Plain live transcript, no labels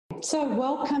So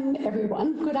welcome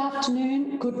everyone. Good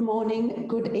afternoon, good morning,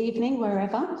 good evening,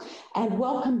 wherever, and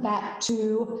welcome back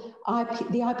to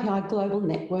the IPI Global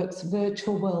Network's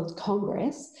Virtual World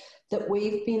Congress that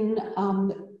we've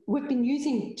been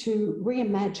using to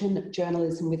reimagine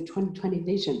journalism with 2020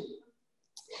 vision.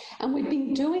 And we've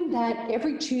been doing that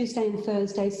every Tuesday and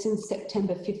Thursday since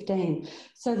September 15.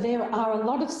 So there are a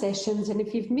lot of sessions, and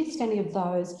if you've missed any of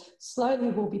those, slowly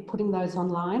we'll be putting those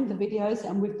online, the videos,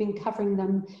 and we've been covering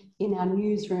them in our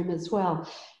newsroom as well.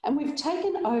 And we've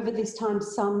taken over this time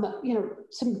some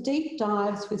deep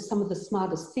dives with some of the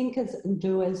smartest thinkers and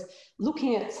doers,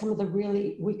 looking at some of the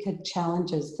really wicked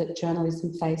challenges that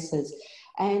journalism faces.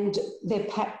 And they're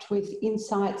packed with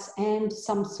insights and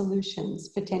some solutions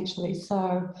potentially.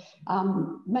 So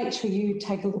make sure you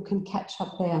take a look and catch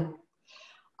up there.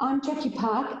 I'm Jacqui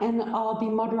Park, and I'll be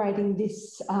moderating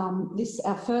this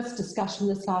our first discussion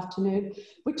this afternoon,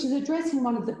 which is addressing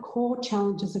one of the core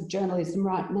challenges of journalism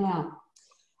right now.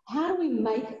 How do we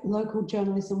make local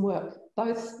journalism work,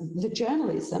 both the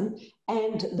journalism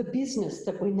and the business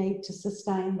that we need to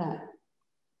sustain that?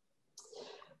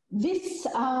 This,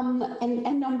 and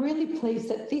I'm really pleased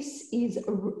that this is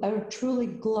a truly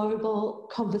global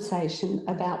conversation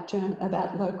about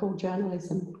local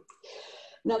journalism.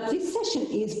 Now, this session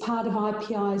is part of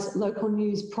IPI's Local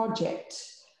News Project,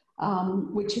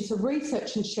 which is a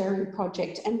research and sharing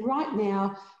project. And right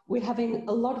now, we're having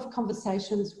a lot of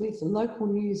conversations with local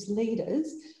news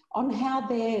leaders on how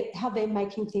they're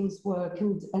making things work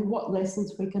and what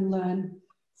lessons we can learn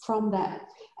from that.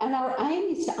 And our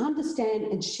aim is to understand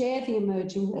and share the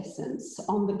emerging lessons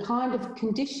on the kind of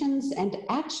conditions and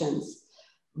actions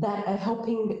that are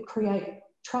helping create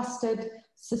trusted,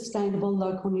 sustainable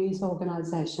local news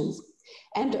organisations.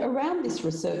 And around this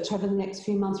research over the next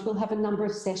few months, we'll have a number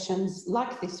of sessions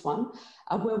like this one,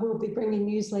 where we'll be bringing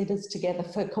news leaders together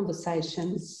for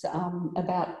conversations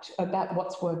about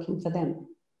what's working for them.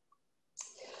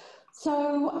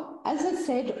 So, as I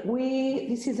said,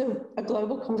 this is a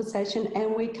global conversation,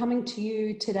 and we're coming to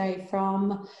you today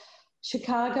from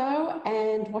Chicago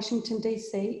and Washington,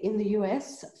 DC in the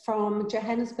US, from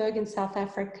Johannesburg in South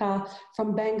Africa,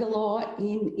 from Bangalore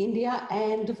in India,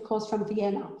 and of course from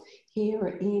Vienna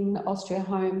here in Austria,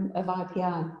 home of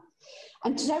IPI.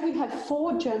 And today we have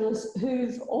 4 journalists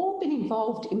who've all been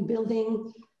involved in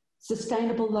building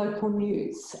sustainable local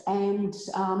news. And,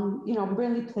 I'm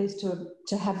really pleased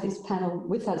to have this panel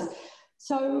with us.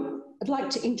 So I'd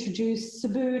like to introduce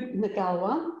Sbu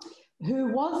Ngalwa, who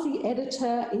was the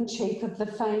editor-in-chief of the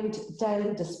famed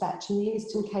Daily Dispatch in the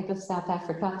Eastern Cape of South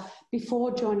Africa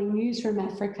before joining Newzroom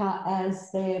Africa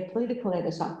as their political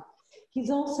editor. He's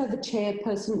also the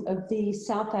chairperson of the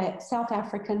South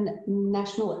African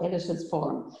National Editors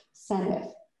Forum, SANEF.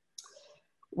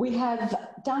 We have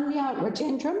Danya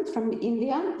Rajendram from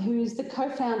India, who's the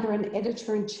co-founder and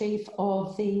editor-in-chief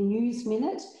of the News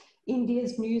Minute,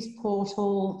 India's news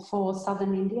portal for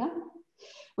southern India.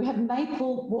 We have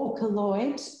Walker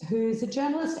Lloyd, who's a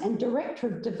journalist and director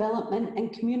of development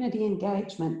and community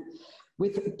engagement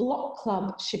with Block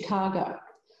Club Chicago.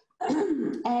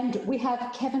 And we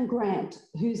have Kevin Grant,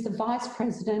 who's the vice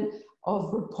president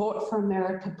of Report for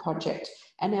America Project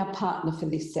and our partner for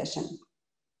this session.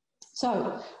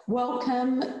 So,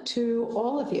 welcome to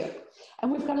all of you.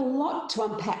 And we've got a lot to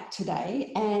unpack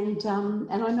today, and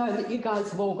I know that you guys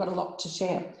have all got a lot to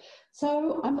share.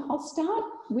 So I'll start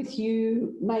with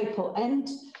you, Maple. And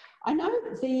I know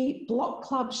the Block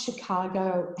Club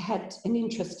Chicago had an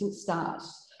interesting start.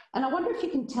 And I wonder if you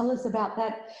can tell us about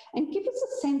that and give us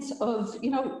a sense of,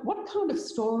 what kind of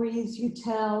stories you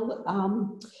tell,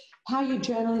 how your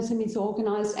journalism is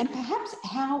organised, and perhaps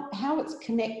how it's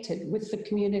connected with the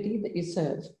community that you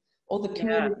serve, or the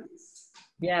communities.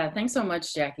 Yeah, thanks so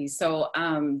much, Jacqui. So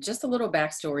just a little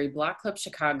backstory. Block Club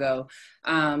Chicago,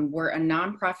 we're a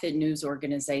nonprofit news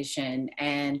organization,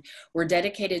 and we're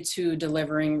dedicated to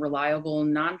delivering reliable,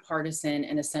 nonpartisan,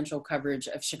 and essential coverage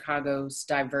of Chicago's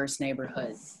diverse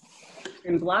neighborhoods.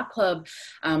 And Block Club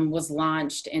was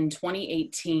launched in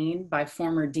 2018 by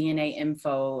former DNA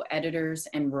Info editors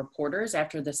and reporters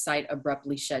after the site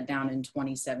abruptly shut down in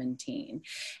 2017.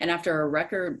 And after a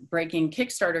record-breaking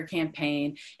Kickstarter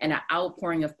campaign and an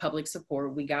outpouring of public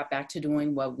support, we got back to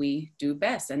doing what we do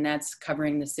best, and that's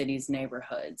covering the city's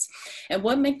neighborhoods. And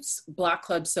what makes Block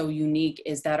Club so unique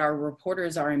is that our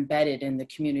reporters are embedded in the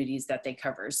communities that they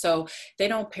cover. So they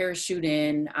don't parachute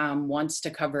in once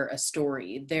to cover a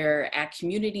story. They're at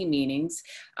community meetings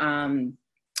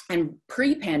And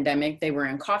pre-pandemic, they were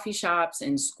in coffee shops,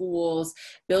 in schools,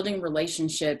 building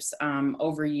relationships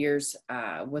over years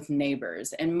with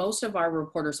neighbors. And most of our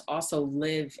reporters also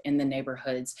live in the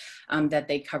neighborhoods that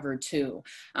they cover too.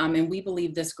 And we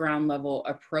believe this ground level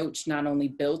approach not only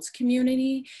builds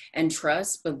community and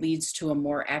trust, but leads to a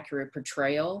more accurate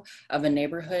portrayal of a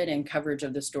neighborhood and coverage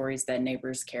of the stories that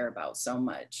neighbors care about so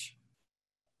much.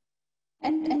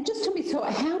 And just tell me, so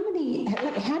how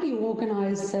do you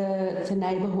organise the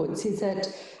neighbourhoods? Is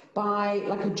it by,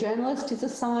 like, a journalist is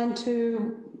assigned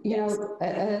to, you know,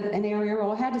 an area,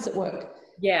 or how does it work?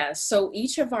 Yeah, so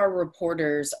each of our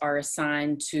reporters are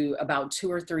assigned to about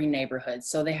 2 or 3 neighborhoods.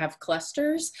 So they have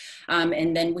clusters,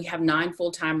 and then we have 9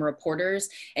 full-time reporters,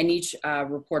 and each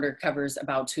reporter covers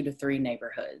about 2 to 3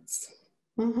 neighborhoods.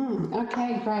 Mm-hmm.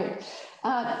 Okay, great.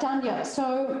 Danya,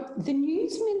 so the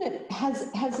News Minute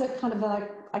has a kind of a,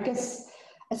 I guess,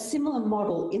 a similar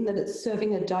model in that it's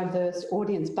serving a diverse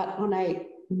audience, but on a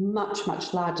much,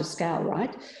 much larger scale,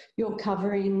 right? You're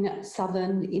covering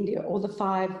southern India, or the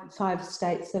five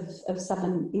states of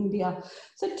southern India.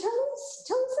 So tell us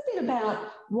a bit about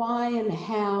why and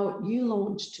how you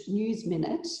launched News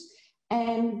Minute,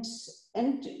 and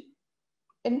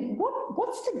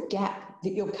what's the gap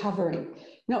that you're covering?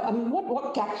 You know, I mean,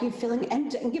 what gap you're filling,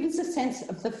 and give us a sense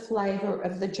of the flavour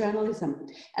of the journalism,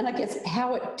 and I guess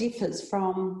how it differs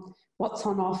from what's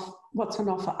on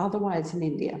offer otherwise in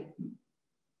India.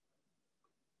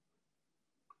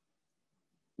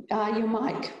 Your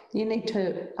mic. You need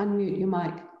to unmute your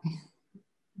mic.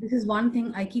 This is one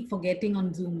thing I keep forgetting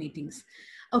on Zoom meetings.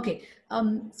 Okay,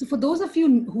 so for those of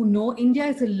you who know, India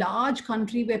is a large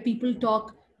country where people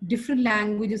talk different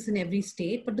languages in every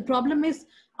state. But the problem is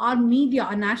our media,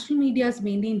 our national media is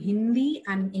mainly in Hindi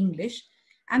and English,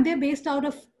 and they're based out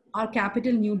of our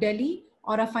capital, New Delhi,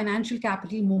 or our financial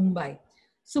capital, Mumbai.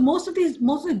 So most of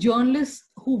the journalists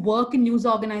who work in news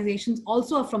organizations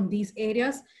also are from these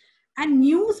areas. And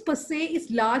news per se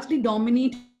is largely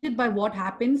dominated by what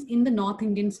happens in the North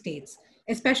Indian states,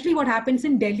 especially what happens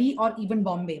in Delhi or even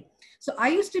Bombay. So I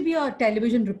used to be a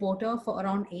television reporter for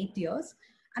around 8 years.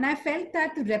 And I felt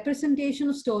that the representation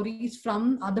of stories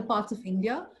from other parts of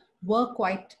India were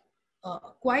quite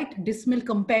dismal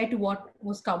compared to what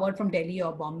was covered from Delhi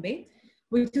or Bombay,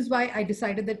 which is why I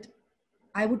decided that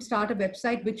I would start a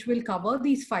website which will cover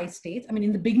these 5 states. I mean,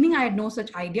 in the beginning, I had no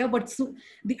such idea, but so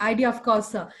the idea, of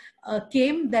course,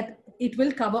 came that it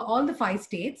will cover all the 5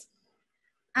 states.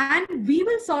 And we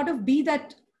will sort of be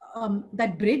that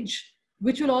bridge,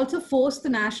 which will also force the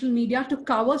national media to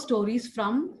cover stories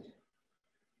from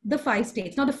the 5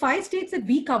 states. Now, the 5 states that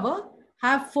we cover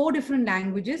have 4 different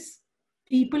languages.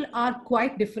 People are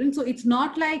quite different. So it's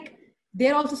not like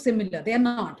they're also similar. They're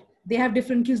not. They have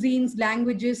different cuisines,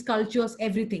 languages, cultures,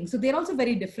 everything. So they're also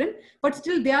very different, but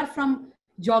still they are from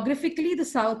geographically the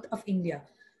south of India.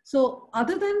 So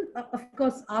other than, of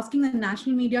course, asking the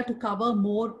national media to cover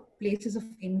more places of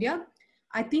India,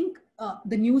 I think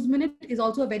the News Minute is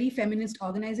also a very feminist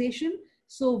organization.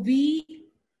 So we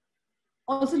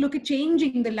also look at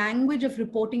changing the language of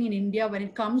reporting in India when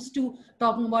it comes to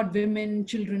talking about women,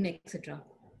 children, etc.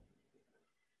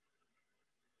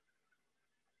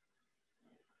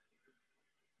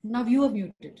 Now you are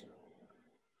muted.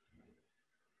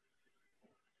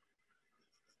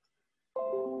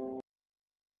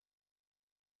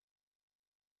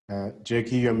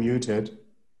 Jacqui, you're muted.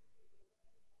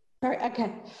 Sorry,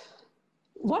 okay.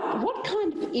 What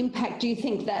kind of impact do you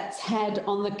think that's had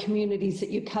on the communities that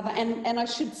you cover? And I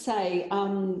should say,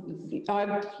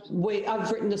 I've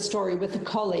written a story with a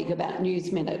colleague about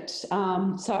News Minute.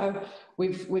 So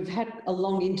we've had a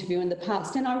long interview in the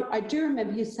past, and I do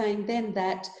remember you saying then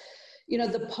that, you know,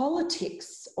 the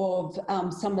politics of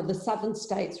some of the southern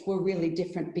states were really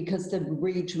different because the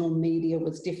regional media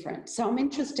was different. So I'm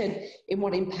interested in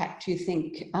what impact you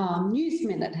think News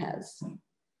Minute has.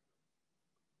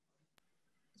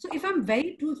 So if I'm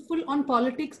very truthful on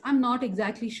politics, I'm not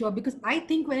exactly sure, because I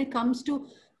think when it comes to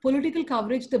political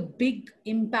coverage, the big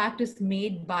impact is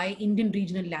made by Indian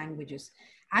regional languages.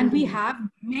 And we have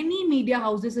many media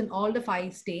houses in all the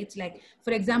 5 states. Like,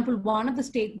 for example, one of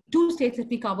the 2 states that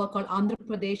we cover called Andhra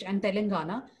Pradesh and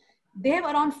Telangana, they have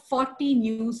around 40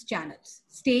 news channels,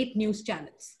 state news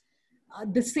channels.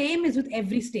 The same is with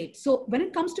every state. So when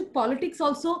it comes to politics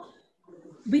also,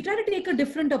 we try to take a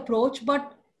different approach,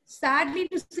 but sadly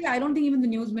to say, I don't think even the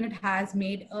News Minute has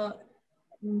made a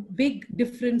big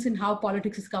difference in how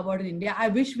politics is covered in India. I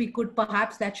wish we could.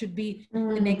 Perhaps that should be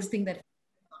the next thing that.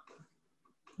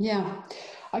 Yeah.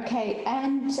 Okay.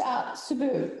 And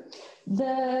Sbu,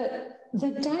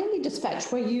 the Daily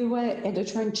Dispatch, where you were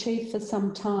editor-in-chief for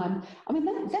some time, I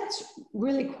mean, that's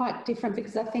really quite different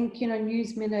because I think, you know,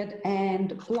 News Minute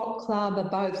and Block Club are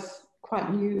both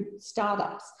quite new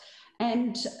startups.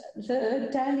 And the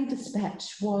Daily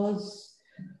Dispatch was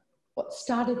what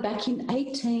started back in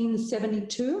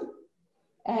 1872.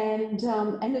 And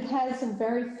it has a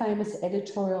very famous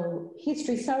editorial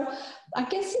history. So I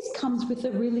guess this comes with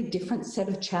a really different set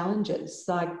of challenges,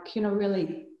 like, you know,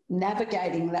 really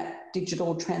navigating that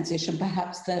digital transition,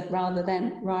 perhaps, that rather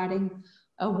than riding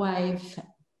a wave,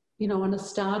 you know, on a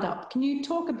startup. Can you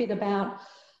talk a bit about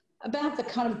the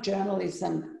kind of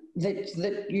journalism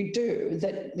that you do,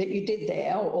 that you did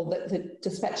there, or that the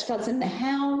Dispatch does, and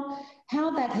how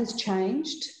that has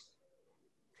changed?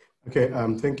 Okay,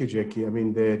 thank you, Jacqui. I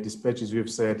mean, the Dispatch, as we've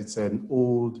said, it's an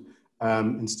old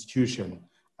institution,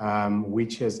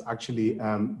 which has actually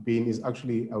I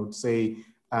would say,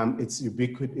 it's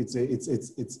ubiquitous.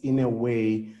 It's in a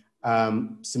way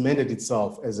cemented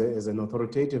itself as an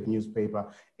authoritative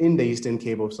newspaper in the Eastern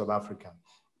Cape of South Africa.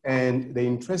 And the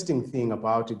interesting thing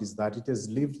about it is that it has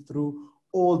lived through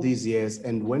all these years.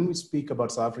 And when we speak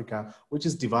about South Africa, which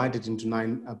is divided into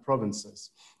 9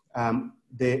 provinces,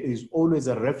 there is always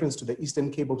a reference to the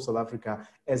Eastern Cape of South Africa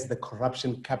as the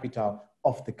corruption capital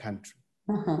of the country.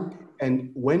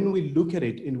 And when we look at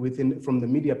it from the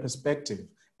media perspective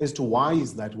as to why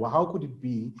is that, well, how could it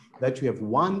be that you have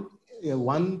one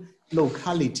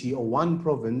locality or one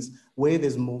province where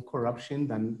there's more corruption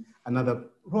than another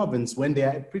province when they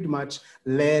are pretty much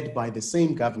led by the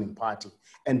same governing party?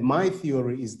 And my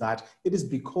theory is that it is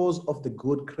because of the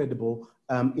good, credible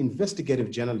investigative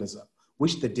journalism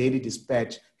which the Daily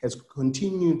Dispatch has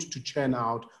continued to churn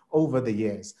out over the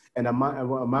years. And I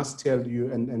must tell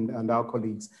you and our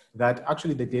colleagues that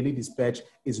actually the Daily Dispatch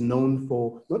is known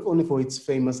for, not only for its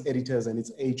famous editors and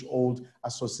its age-old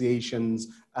associations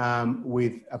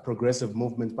with a progressive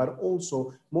movement, but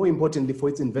also, more importantly, for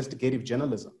its investigative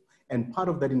journalism. And part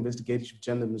of that investigative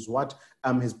journalism is what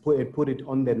has put it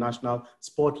on the national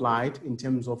spotlight in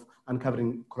terms of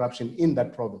uncovering corruption in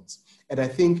that province. And I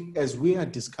think as we are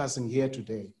discussing here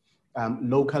today,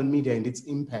 local media and its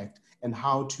impact and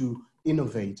how to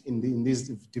innovate in these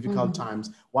difficult times,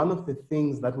 one of the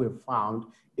things that we've found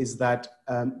is that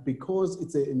because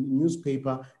it's a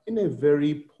newspaper in a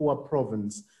very poor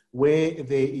province where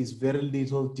there is very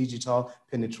little digital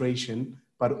penetration,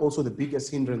 but also the biggest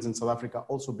hindrance in South Africa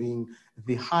also being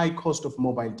the high cost of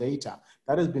mobile data.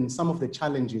 That has been some of the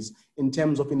challenges in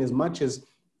terms of, in as much as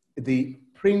the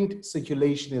print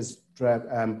circulation has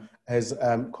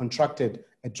contracted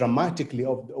dramatically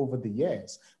over the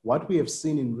years. What we have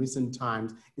seen in recent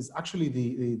times is actually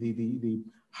the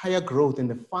higher growth and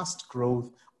the fast growth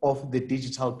of the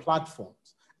digital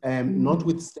platforms,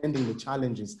 notwithstanding the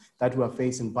challenges that we are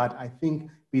facing. But I think,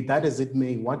 be that as it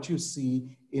may, what you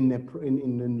see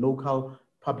in local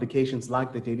publications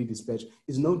like the Daily Dispatch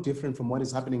is no different from what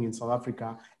is happening in South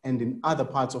Africa and in other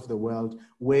parts of the world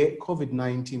where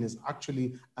COVID-19 has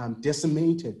actually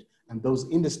decimated those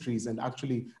industries and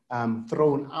actually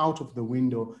thrown out of the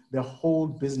window the whole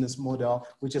business model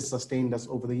which has sustained us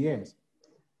over the years.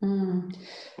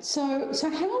 So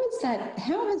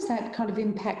how has that kind of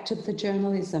impacted the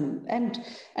journalism and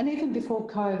even before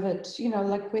COVID, you know,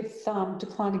 like with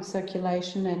declining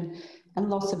circulation and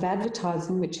loss of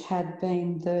advertising, which had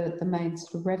been the main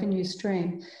sort of revenue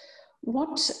stream,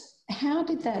 how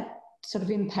did that sort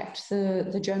of impact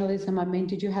the journalism? I mean,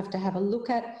 did you have to have a look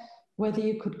at whether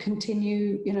you could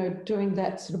continue, you know, doing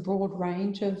that sort of broad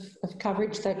range of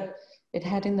coverage that it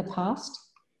had in the past?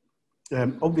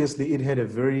 Obviously, it had a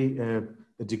very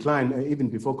decline even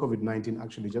before COVID-19,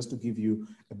 actually. Just to give you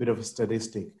a bit of a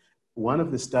statistic, one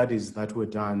of the studies that were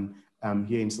done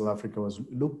here in South Africa was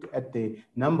looked at the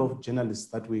number of journalists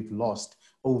that we've lost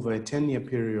over a 10-year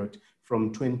period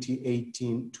from 2008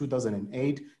 to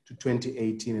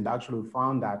 2018. And actually we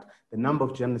found that the number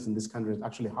of journalists in this country has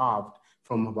actually halved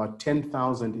from about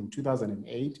 10,000 in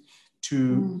 2008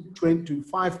 to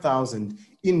 25,000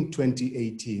 in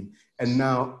 2018. And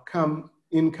now comes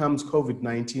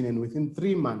COVID-19, and within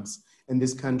 3 months in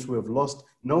this country, we've lost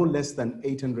no less than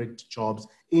 800 jobs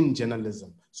in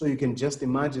journalism. So you can just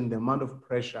imagine the amount of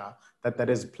pressure that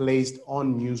is placed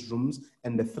on newsrooms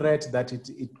and the threat that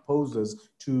it poses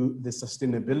to the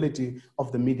sustainability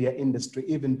of the media industry,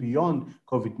 even beyond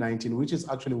COVID-19, which is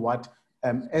actually what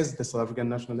as the South African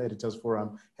National Editors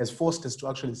Forum has forced us to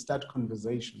actually start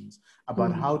conversations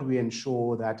about how do we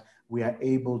ensure that we are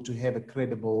able to have a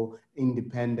credible,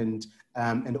 independent,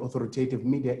 and authoritative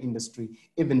media industry,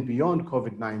 even beyond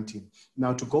COVID-19.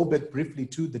 Now, to go back briefly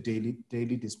to the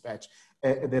Daily Dispatch,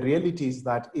 the reality is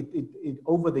that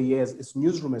over the years, its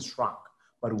newsroom has shrunk.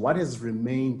 But what has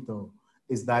remained, though,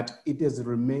 is that it has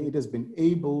been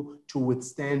able to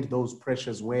withstand those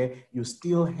pressures where you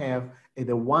still have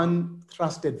the one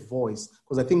trusted voice,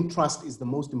 because I think trust is the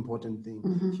most important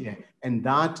thing here. And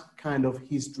that kind of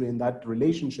history and that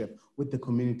relationship with the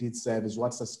community itself is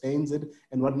what sustains it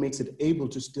and what makes it able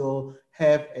to still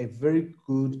have a very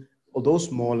good, although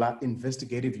smaller,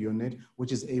 investigative unit,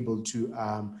 which is able to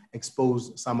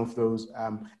expose some of those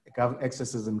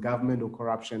excesses in government or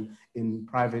corruption in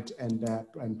private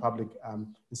and public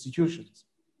institutions.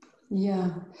 Yeah,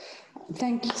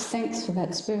 thanks for that,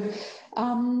 Sbu.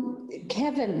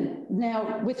 Kevin,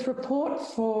 now with Report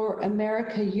for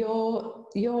America,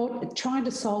 you're trying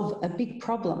to solve a big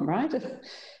problem, right?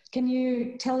 Can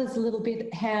you tell us a little bit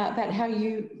about how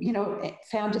you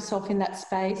found yourself in that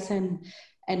space and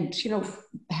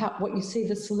what you see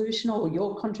the solution or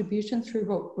your contribution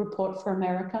through Report for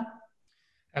America?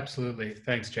 Absolutely.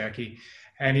 Thanks, Jacqui.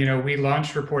 And, we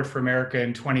launched Report for America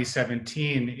in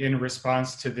 2017 in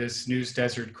response to this news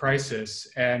desert crisis.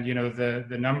 And,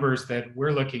 the numbers that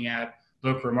we're looking at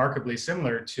look remarkably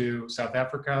similar to South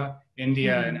Africa,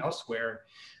 India, and elsewhere.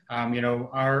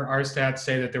 Our stats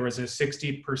say that there was a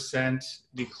 60%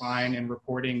 decline in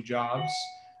reporting jobs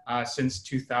since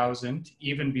 2000,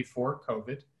 even before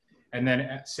COVID. And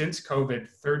then since COVID,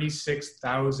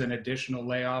 36,000 additional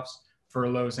layoffs,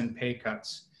 furloughs, and pay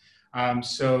cuts.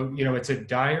 So, it's a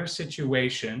dire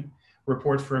situation.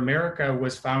 Report for America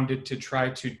was founded to try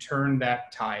to turn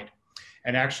that tide.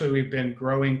 And actually, we've been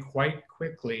growing quite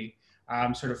quickly,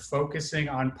 sort of focusing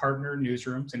on partner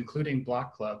newsrooms, including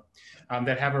Block Club,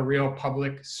 that have a real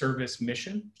public service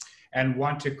mission and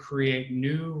want to create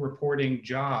new reporting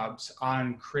jobs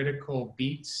on critical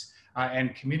beats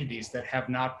and communities that have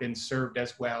not been served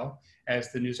as well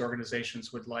as the news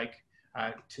organizations would like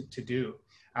to do.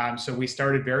 So we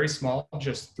started very small,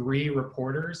 just 3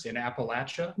 reporters in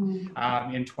Appalachia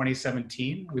in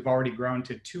 2017. We've already grown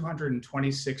to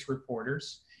 226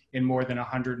 reporters in more than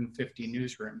 150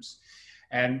 newsrooms.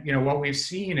 And what we've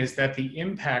seen is that the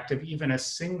impact of even a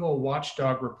single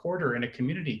watchdog reporter in a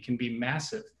community can be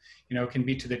massive. It can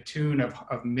be to the tune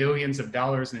of millions of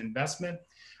dollars in investment,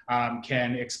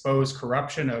 can expose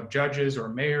corruption of judges or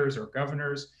mayors or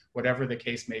governors, whatever the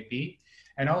case may be,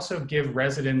 and also give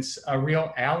residents a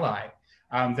real ally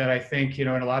that I think, in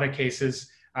a lot of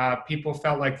cases, people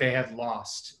felt like they had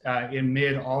lost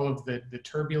amid all of the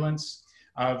turbulence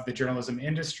of the journalism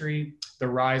industry, the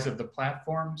rise of the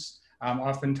platforms.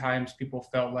 Oftentimes people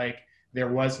felt like there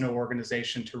was no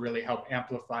organization to really help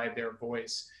amplify their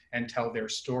voice and tell their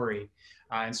story.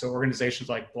 And so organizations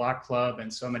like Block Club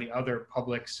and so many other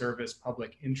public service,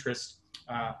 public interest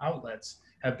outlets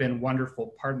have been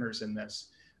wonderful partners in this.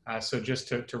 So just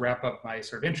to wrap up my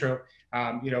sort of intro,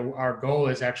 our goal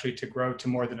is actually to grow to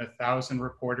more than 1,000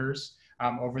 reporters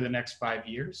over the next 5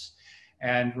 years.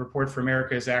 And Report for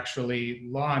America is actually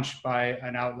launched by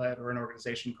an outlet or an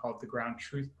organization called the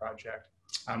GroundTruth Project,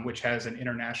 which has an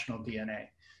international DNA.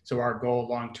 So our goal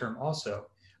long-term also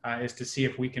is to see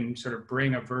if we can sort of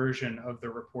bring a version of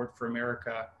the Report for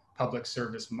America public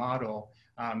service model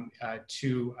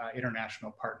to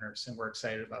international partners. And we're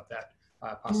excited about that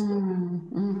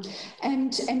possibility.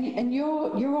 And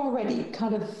you're already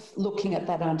kind of looking at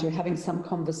that, aren't you? Having some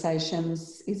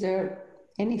conversations. Is there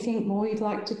anything more you'd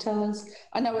like to tell us?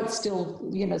 I know it's still,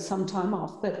 some time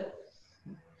off, but.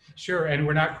 Sure, and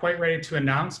we're not quite ready to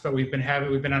announce, but we've been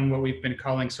on what we've been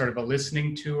calling sort of a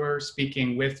listening tour,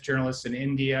 speaking with journalists in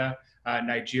India,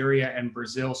 Nigeria, and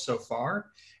Brazil so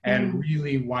far, and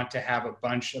really want to have a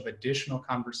bunch of additional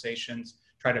conversations,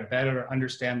 try to better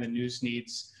understand the news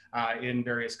needs in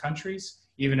various countries,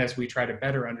 even as we try to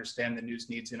better understand the news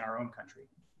needs in our own country.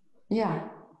 Yeah,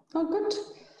 oh good.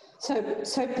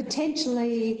 So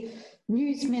potentially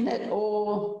News Minute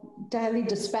or Daily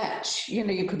Dispatch,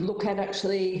 you could look at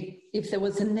actually, if there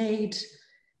was a need,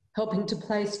 helping to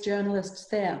place journalists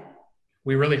there.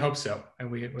 We really hope so, and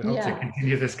we hope to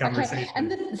continue this conversation. Okay.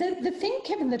 And the thing,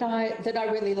 Kevin, that I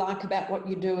really like about what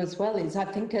you do as well is I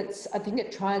think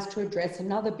it tries to address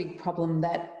another big problem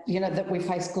that that we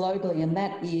face globally, and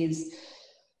that is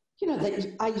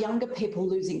that are younger people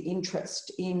losing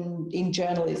interest in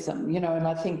journalism, and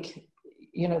I think,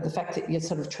 the fact that you're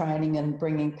sort of training and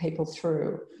bringing people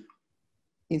through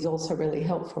is also really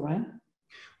helpful, right?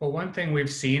 Well, one thing we've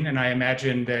seen, and I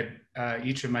imagine that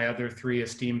each of my other 3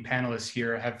 esteemed panelists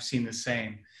here have seen the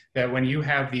same, that when you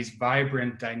have these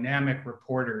vibrant, dynamic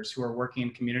reporters who are working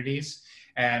in communities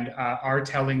and are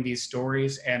telling these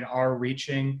stories and are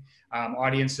reaching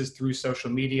audiences through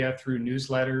social media, through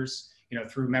newsletters,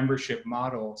 through membership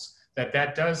models,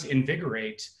 that does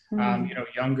invigorate,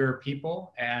 younger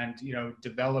people, and,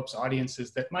 develops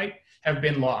audiences that might have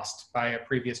been lost by a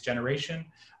previous generation,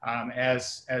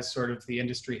 as sort of the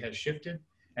industry has shifted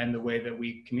and the way that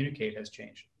we communicate has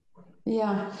changed.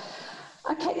 Yeah.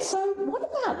 Okay, so what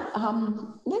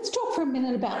about, let's talk for a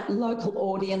minute about local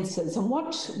audiences and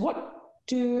what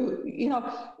do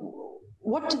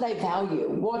they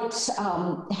value?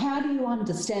 How do you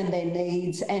understand their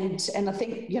needs? And I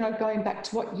think, going back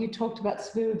to what you talked about,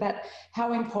 Sbu, about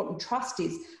how important trust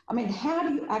is. I mean, how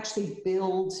do you actually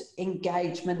build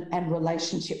engagement and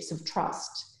relationships of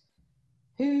trust?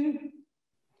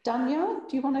 Danya,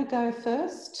 do you want to go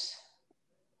first?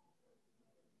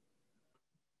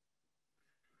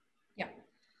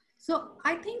 So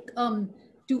I think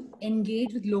to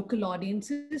engage with local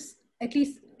audiences, at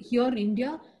least here in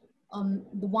India,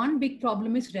 the one big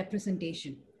problem is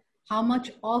representation. How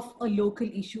much of a local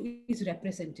issue is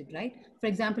represented, right? For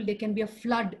example, there can be a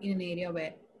flood in an area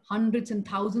where hundreds and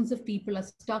thousands of people are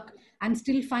stuck and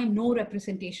still find no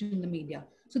representation in the media.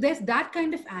 So there's that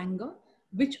kind of anger,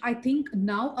 which I think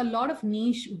now a lot of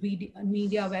niche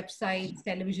media websites,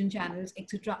 television channels,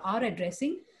 etc., are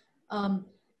addressing.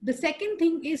 The second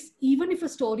thing is, even if a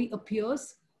story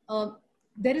appears,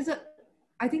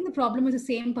 I think the problem is the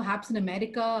same perhaps in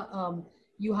America.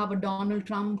 You have a Donald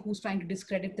Trump who's trying to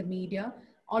discredit the media.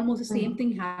 Almost the same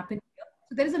thing happened here.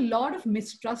 So there is a lot of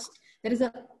mistrust.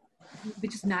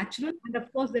 Which is natural. And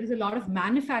of course, there is a lot of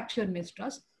manufactured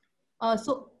mistrust.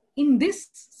 So in this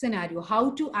scenario, how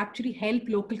to actually help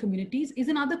local communities is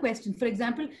another question. For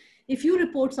example, if you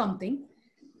report something,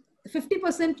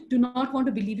 50% do not want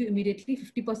to believe you immediately,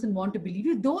 50% want to believe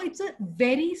you, though it's a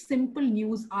very simple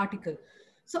news article.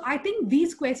 So I think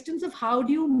these questions of how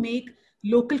do you make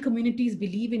local communities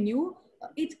believe in you,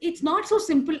 it's not so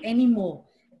simple anymore.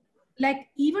 Like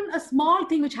even a small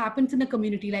thing which happens in a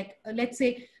community, like let's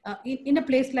say in a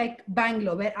place like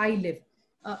Bangalore, where I live,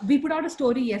 we put out a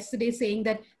story yesterday saying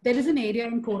that there is an area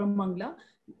in Koramangala,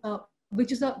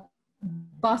 which is a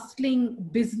bustling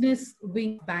business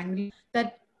wing of Bangalore,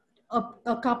 that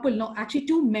a couple, no, actually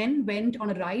two men went on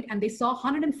a ride and they saw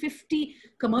 150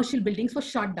 commercial buildings were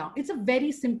shut down. It's a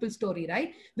very simple story,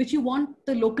 right? Which you want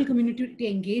the local community to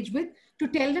engage with, to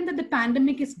tell them that the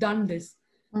pandemic has done this.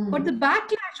 But the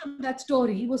backlash of that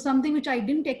story was something which I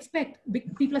didn't expect.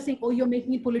 People are saying, oh, you're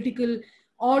making it political.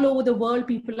 All over the world,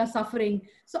 people are suffering.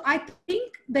 So I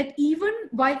think that even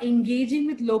while engaging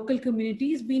with local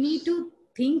communities, we need to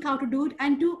think how to do it,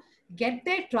 and to get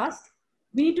their trust,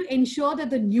 we need to ensure that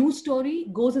the news story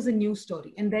goes as a news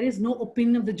story and there is no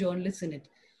opinion of the journalists in it,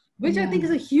 which I think is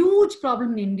a huge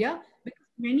problem in India, because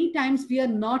many times we are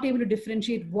not able to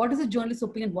differentiate what is a journalist's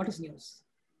opinion, what is news.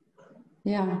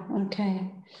 Yeah,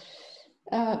 okay.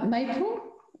 Maple,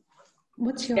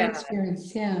 what's your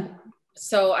experience? Yeah.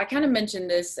 So I kind of mentioned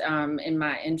this in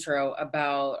my intro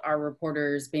about our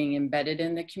reporters being embedded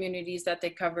in the communities that they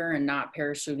cover and not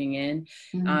parachuting in.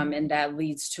 And that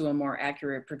leads to a more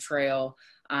accurate portrayal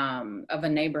of a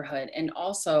neighborhood. And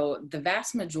also the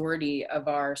vast majority of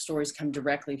our stories come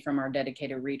directly from our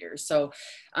dedicated readers. So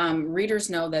readers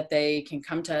know that they can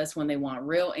come to us when they want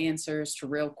real answers to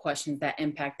real questions that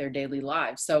impact their daily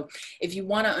lives. So if you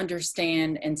want to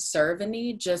understand and serve a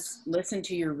need, just listen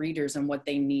to your readers and what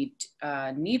they need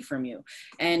from you.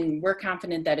 And we're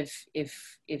confident that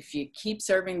if you keep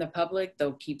serving the public,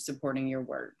 they'll keep supporting your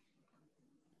work.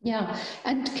 Yeah.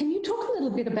 And can you talk a little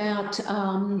bit about,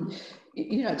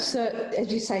 so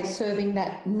as you say, serving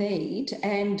that need?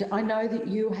 And I know that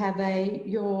you have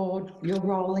you're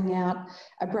rolling out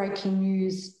a breaking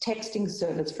news texting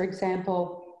service, for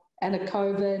example, and a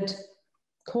COVID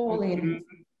call-in.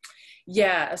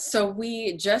 Yeah, so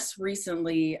we just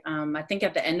recently, I think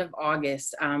at the end of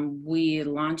August, we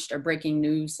launched a breaking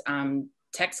news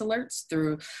text alerts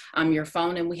through your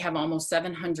phone, and we have almost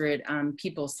 700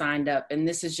 people signed up. And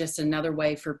this is just another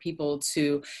way for people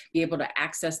to be able to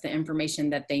access the information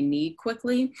that they need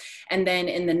quickly. And then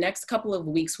in the next couple of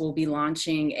weeks, we'll be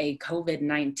launching a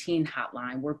COVID-19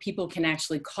 hotline where people can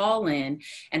actually call in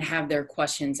and have their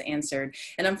questions answered.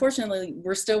 And unfortunately,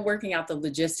 we're still working out the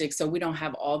logistics, so we don't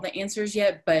have all the answers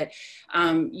yet, but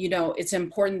it's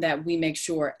important that we make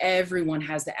sure everyone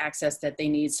has the access that they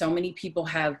need. So many people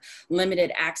have limited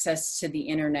access to the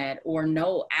internet or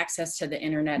no access to the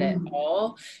internet at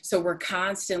all. So we're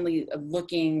constantly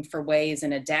looking for ways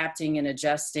and adapting and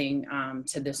adjusting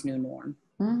to this new norm.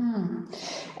 And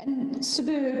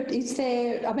Sbu,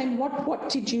 what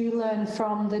did you learn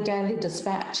from the Daily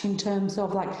Dispatch in terms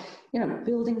of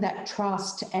building that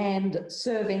trust and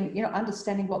serving,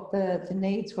 understanding what the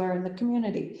needs were in the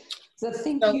community? So I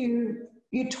think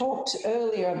you talked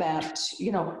earlier about,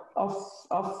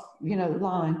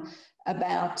 line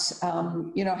about,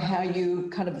 how you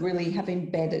kind of really had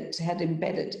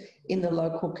embedded in the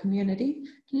local community.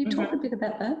 Can you talk a bit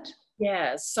about that?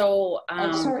 Yeah, so...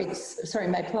 sorry,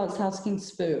 Maple, I was asking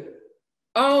Sbu.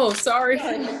 Oh, sorry.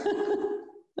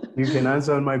 You can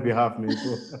answer on my behalf,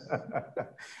 Maple.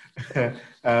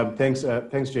 Thanks,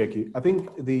 Jacqui. I think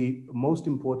the most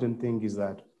important thing is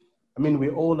that, we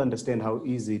all understand how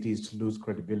easy it is to lose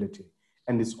credibility.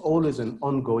 And it's always an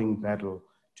ongoing battle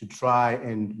to try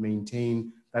and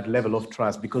maintain that level of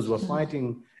trust, because we're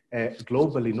fighting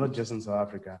globally, not just in South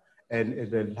Africa,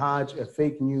 and the large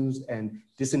fake news and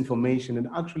disinformation, and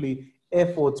actually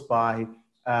efforts by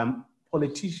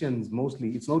politicians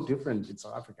mostly. It's no different in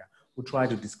South Africa, who try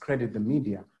to discredit the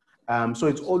media. So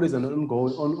it's always an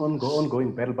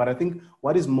ongoing battle. But I think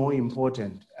what is more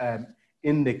important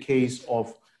in the case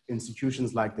of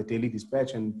institutions like the Daily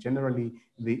Dispatch and generally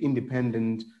the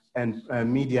independent and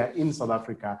media in South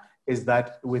Africa is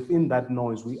that within that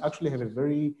noise, we actually have a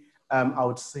very, I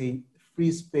would say,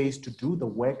 free space to do the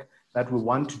work that we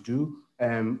want to do,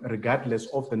 regardless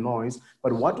of the noise.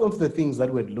 But one of the things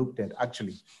that we had looked at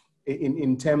actually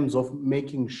in terms of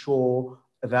making sure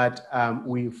that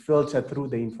we filter through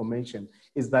the information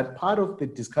is that part of the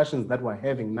discussions that we're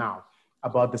having now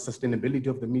about the sustainability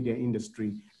of the media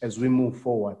industry as we move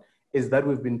forward is that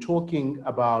we've been talking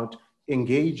about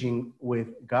engaging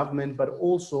with government, but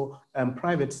also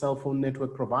private cell phone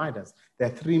network providers. There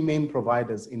are three main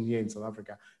providers here in South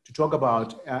Africa to talk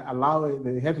about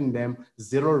having them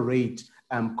zero rate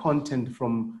content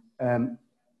from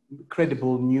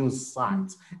credible news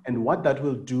sites. And what that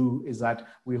will do is that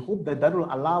we hope that that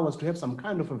will allow us to have some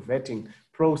kind of a vetting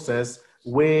process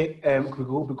where,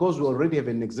 because we already have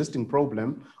an existing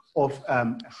problem of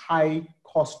high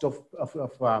cost of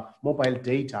mobile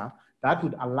data, that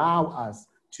would allow us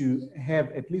to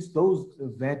have at least those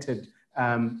vetted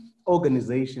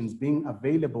organizations being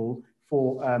available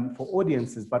for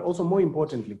audiences, but also more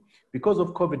importantly, because of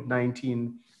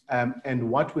COVID-19 and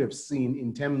what we have seen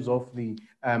in terms of the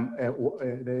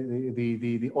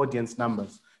audience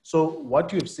numbers. So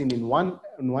what you've seen in one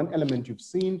element, you've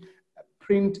seen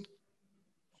print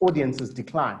audiences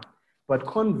decline, but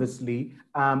conversely,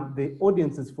 the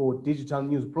audiences for digital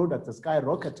news products have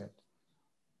skyrocketed.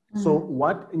 So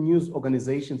what news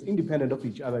organizations, independent of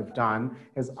each other, have done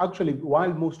is actually,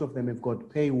 while most of them have got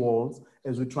paywalls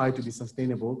as we try to be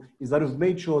sustainable, is that we've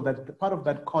made sure that part of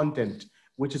that content,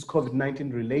 which is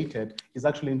COVID-19 related, is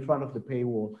actually in front of the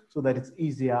paywall so that it's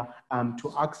easier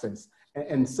to access.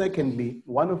 And secondly,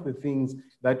 one of the things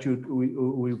that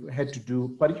we've had to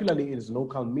do, particularly in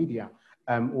local media,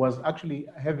 was actually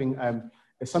having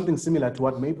something similar to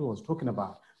what Maple was talking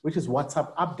about, which is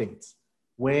WhatsApp updates,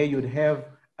 where you'd have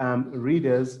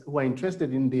readers who are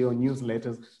interested in your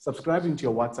newsletters subscribing to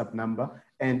your WhatsApp number,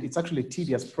 and it's actually a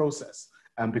tedious process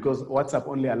because WhatsApp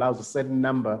only allows a certain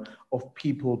number of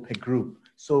people per group.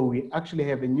 So we actually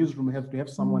have a newsroom, have to have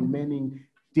someone manning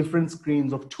different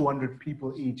screens of 200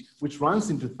 people each, which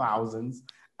runs into thousands,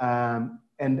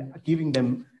 and giving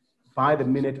them by the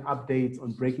minute updates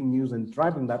on breaking news and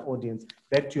driving that audience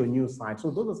back to your news site.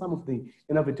 So those are some of the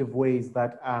innovative ways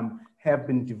that have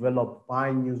been developed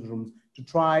by newsrooms to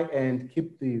try and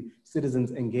keep the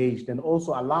citizens engaged and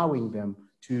also allowing them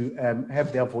to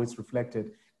have their voice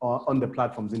reflected on the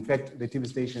platforms. In fact, the TV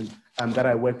station that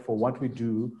I work for, what we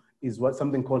do is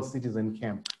something called Citizen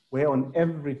Camp, where on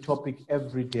every topic,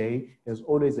 every day, there's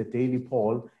always a daily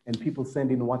poll and people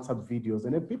send in WhatsApp videos,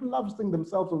 and people love seeing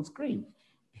themselves on screen,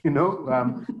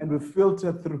 and we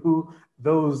filter through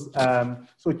those.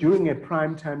 So during a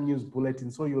primetime news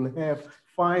bulletin, so you'll have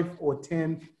 5 or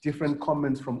 10 different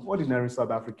comments from ordinary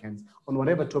South Africans on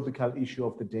whatever topical issue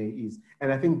of the day is.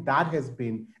 And I think that has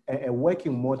been a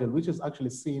working model, which has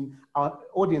actually seen our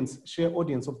share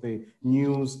audience of the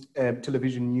news,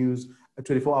 television news,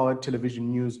 24-hour television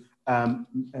news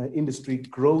industry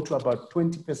grow to about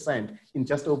 20% in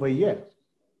just over a year.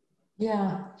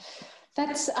 Yeah,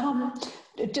 that's,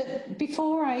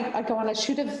 before I go on, I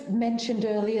should have mentioned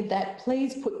earlier that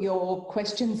please put your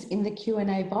questions in the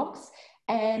Q&A box.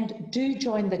 And do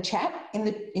join the chat in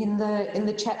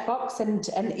the chat box and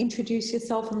introduce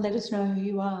yourself and let us know who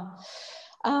you are.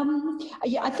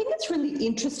 Yeah, I think it's really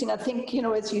interesting. I think,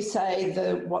 as you say,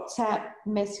 the WhatsApp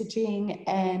messaging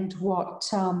and what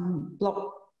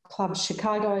Block Club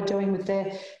Chicago are doing with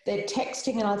their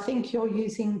texting, and I think you're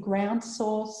using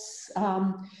GroundTruth,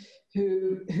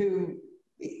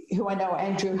 who I know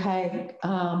Andrew Haig,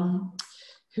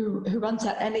 who runs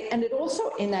that. And it also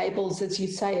enables, as you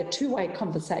say, a two-way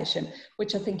conversation,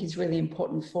 which I think is really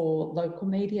important for local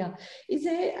media.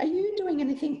 Are you doing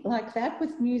anything like that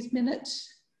with News Minute,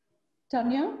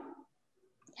 Tanya?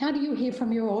 How do you hear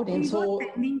from your audience? We were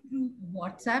sending through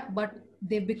WhatsApp, but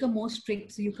they've become more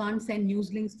strict. So you can't send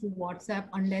news links through WhatsApp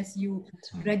unless you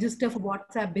register for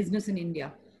WhatsApp Business in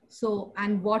India. So,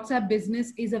 and WhatsApp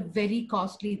Business is a very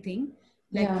costly thing.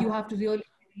 Like you have to really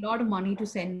a lot of money to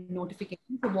send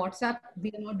notifications. So WhatsApp,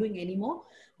 we are not doing anymore,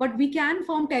 but we can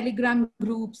form Telegram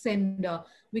groups and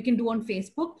we can do on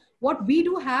Facebook. What we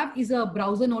do have is a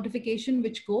browser notification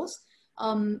which goes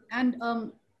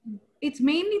it's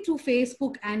mainly through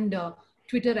Facebook and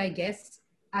Twitter, I guess,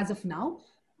 as of now.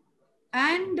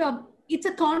 And it's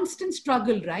a constant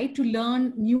struggle, right? To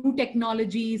learn new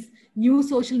technologies, new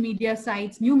social media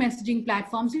sites, new messaging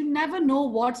platforms. You never know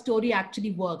what story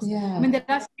actually works. I mean, there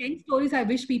are 10 stories I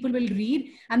wish people will read,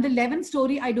 and the 11th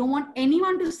story I don't want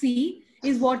anyone to see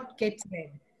is what gets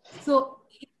read. So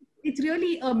it's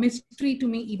really a mystery to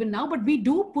me even now, but we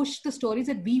do push the stories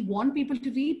that we want people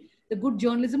to read, the good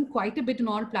journalism quite a bit on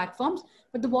all platforms.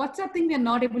 But the WhatsApp thing, we are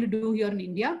not able to do here in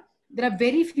India. There are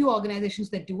very few organizations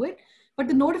that do it. But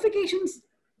the notifications,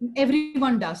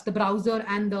 everyone does, the browser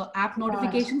and the app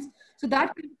notifications. Right. So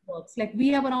that works. Like we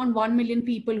have around 1 million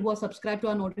people who are subscribed to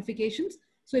our notifications.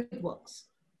 So it works.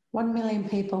 1 million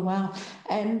people, wow.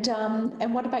 And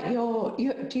what about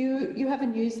do you have a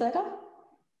newsletter?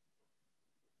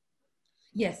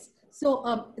 Yes.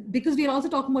 So because we are also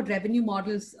talking about revenue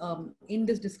models in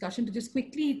this discussion, to just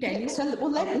quickly tell you. So well,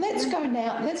 let's go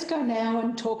now. Let's go now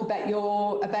and talk about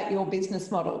your business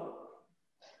model.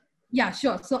 Yeah,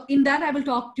 sure. So in that, I will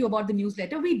talk to you about the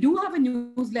newsletter. We do have a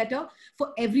newsletter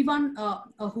for everyone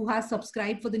who has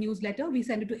subscribed for the newsletter. We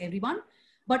send it to everyone.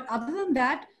 But other than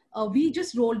that, we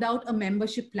just rolled out a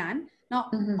membership plan. Now,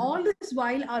 all this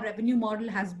while, our revenue model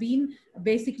has been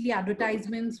basically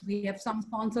advertisements. We have some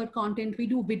sponsored content. We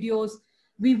do videos.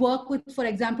 We work with, for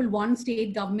example, one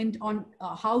state government on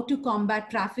how to combat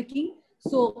trafficking.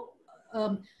 So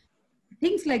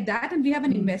things like that. And we have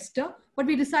an investor. But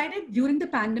we decided during the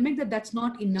pandemic that that's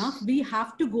not enough. We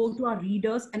have to go to our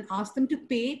readers and ask them to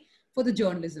pay for the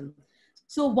journalism.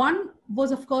 So one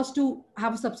was, of course, to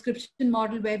have a subscription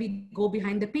model where we go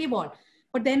behind the paywall.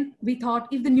 But then we thought,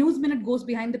 if the News Minute goes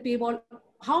behind the paywall,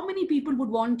 how many people would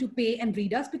want to pay and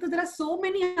read us? Because there are so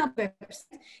many websites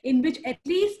in which, at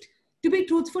least, to be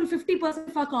truthful, 50%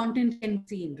 of our content can be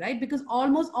seen, right? Because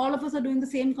almost all of us are doing the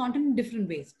same content in different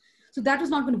ways. So that was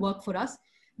not going to work for us.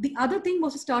 The other thing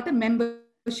was to start a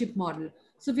membership model.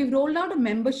 So we've rolled out a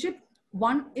membership.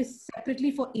 One is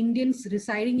separately for Indians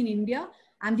residing in India,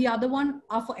 and the other one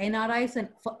are for NRIs, and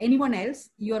for anyone else,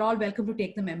 you're all welcome to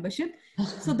take the membership.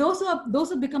 So those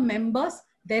who become members,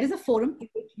 there is a forum in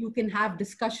which you can have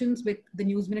discussions with the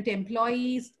News Minute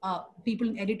employees, people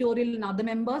in editorial and other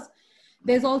members.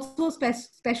 There's also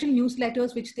special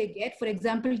newsletters which they get. For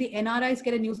example, the NRIs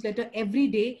get a newsletter every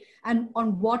day and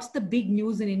on what's the big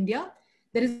news in India.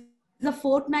 There is a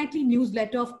fortnightly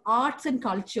newsletter of arts and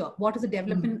culture. What is the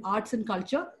development in arts and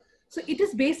culture? So it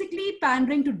is basically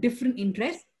pandering to different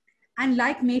interests. And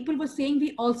like Maple was saying,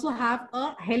 we also have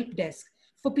a help desk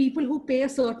for people who pay a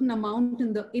certain amount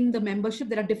in the membership.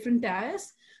 There are different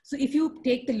tiers. So if you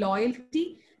take the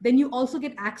loyalty, then you also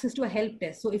get access to a help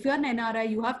desk. So if you're an NRI,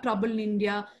 you have trouble in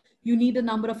India, you need a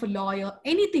number of a lawyer,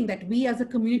 anything that we as a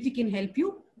community can help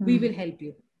you, we will help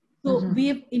you. So we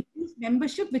have introduced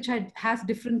membership, which has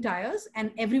different tiers,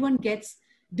 and everyone gets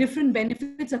different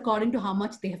benefits according to how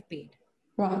much they have paid.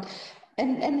 Right.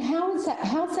 And how's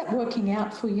that working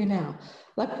out for you now?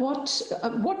 Like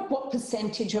what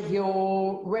percentage of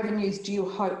your revenues do you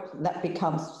hope that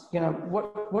becomes? You know,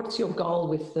 what's your goal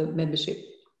with the membership?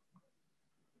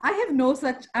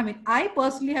 I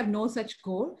personally have no such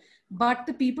goal, but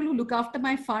the people who look after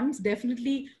my funds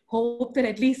definitely hope that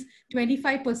at least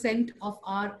 25% of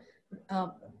our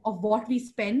of what we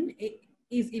spend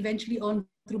is eventually earned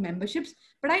through memberships.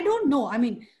 But I don't know. I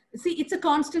mean, see, it's a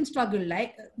constant struggle.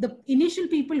 Like the initial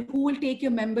people who will take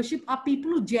your membership are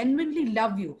people who genuinely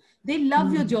love you. They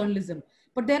love your journalism.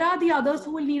 But there are the others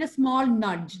who will need a small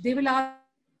nudge. They will ask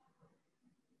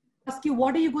you,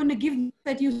 what are you going to give me?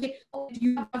 That you say, oh,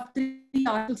 you have 3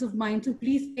 articles of mine, so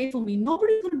please pay for me.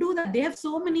 Nobody's going to do that. They have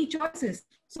so many choices.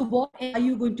 So what are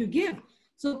you going to give?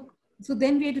 So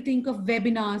then we had to think of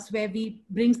webinars where we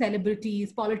bring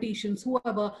celebrities, politicians,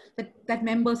 whoever that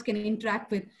members can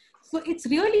interact with. So it's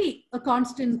really a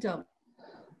constant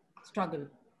struggle.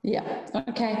 Yeah.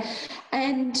 Okay.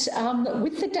 And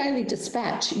with the Daily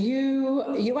Dispatch,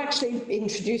 you actually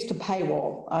introduced a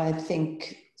paywall, I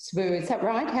think, Sbu. Is that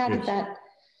right? How did that?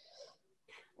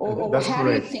 Or That's how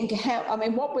correct. do you think, I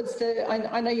mean, what was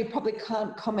I know you probably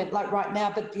can't comment like right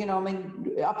now, but, you know, I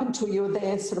mean, up until you were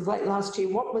there sort of late last year,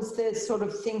 what was the sort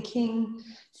of thinking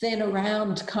then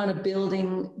around kind of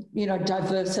building, you know,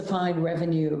 diversifying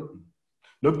revenue?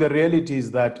 Look, the reality is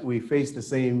that we face the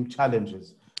same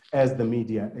challenges as the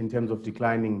media in terms of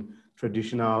declining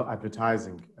traditional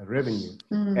advertising revenue.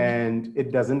 And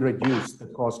it doesn't reduce the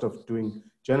cost of doing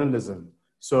journalism.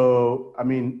 So, I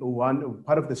mean, one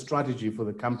part of the strategy for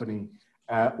the company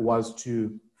was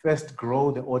to first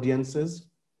grow the audiences.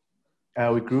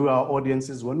 We grew our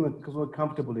audiences when we were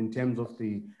comfortable in terms of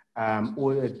the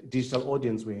digital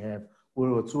audience we have.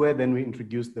 Then we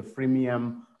introduced the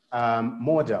freemium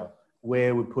model,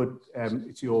 where we put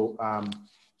your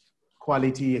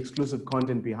quality exclusive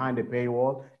content behind a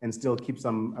paywall and still keep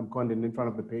some content in front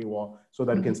of the paywall so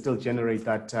that we can still generate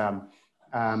that,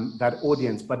 that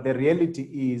audience. But the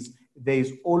reality is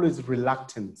there's always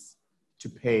reluctance to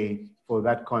pay for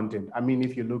that content. I mean,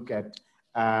 if you look at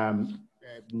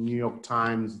New York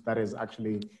Times, that has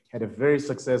actually had a very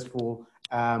successful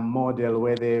model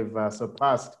where they've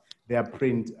surpassed their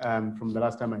print from the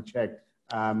last time I checked.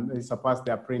 They surpassed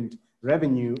their print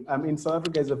revenue. In South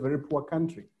Africa is a very poor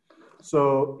country.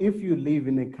 So if you live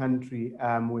in a country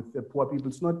with the poor people,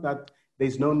 it's not that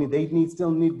there's no need, still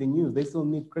need the news, they still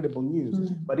need credible news.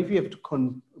 But if you have to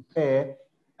compare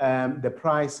the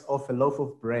price of a loaf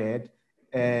of bread,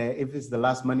 if it's the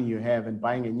last money you have, and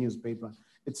buying a newspaper,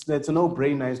 it's a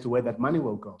no-brainer as to where that money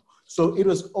will go. So it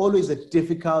was always a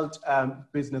difficult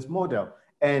business model.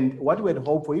 And what we had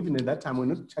hoped for, even at that time, we're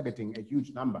not targeting a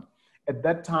huge number. At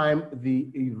that time,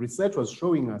 the research was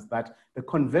showing us that the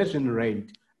conversion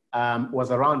rate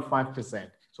was around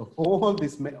 5%. So for all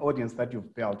this audience that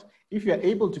you've built, if you're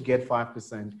able to get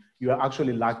 5%, you are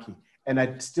actually lucky. And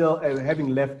I still,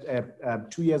 having left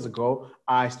 2 years ago,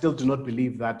 I still do not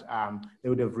believe that they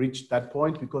would have reached that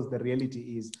point, because the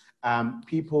reality is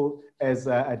people, as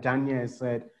Dania has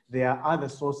said, there are other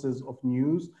sources of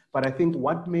news. But I think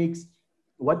what makes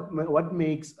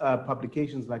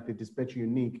publications like the Dispatch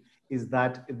unique is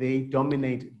that they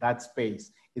dominate that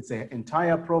space. It's an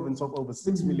entire province of over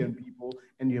 6 million people,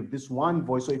 and you have this one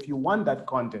voice. So if you want that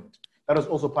content, that was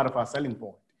also part of our selling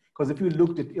point. Because if you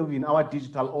looked at even our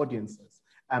digital audiences,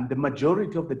 the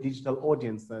majority of the digital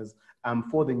audiences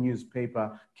for the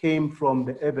newspaper came from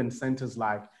the urban centers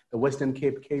like the Western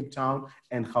Cape, Cape Town,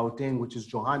 and Gauteng, which is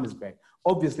Johannesburg.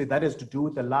 Obviously, that has to do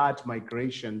with the large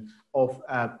migration of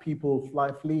people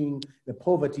fleeing the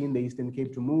poverty in the Eastern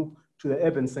Cape to move to the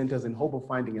urban centers in hope of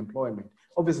finding employment.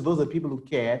 Obviously, those are people who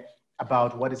care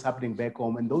about what is happening back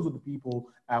home, and those are the people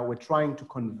we're trying to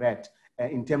convert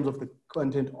in terms of the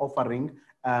content offering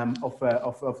of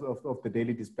the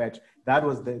Daily Dispatch. That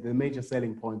was the major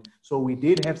selling point. So we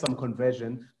did have some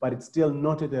conversion, but it's still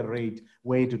not at a rate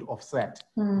where it would offset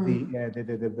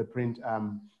the print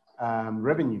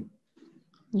revenue.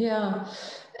 Yeah,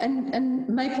 and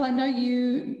Maple, I know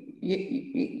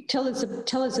you tell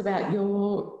us about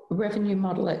your revenue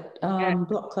model at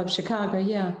Block Club Chicago.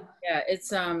 Yeah,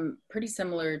 it's pretty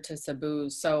similar to Sbu.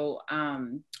 So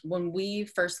when we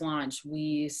first launched,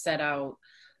 we set out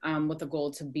with a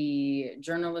goal to be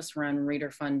journalist-run,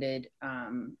 reader-funded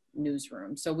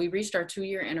newsroom. So we reached our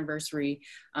 2-year anniversary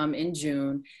in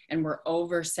June, and we're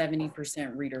over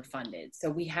 70% reader-funded.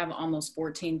 So we have almost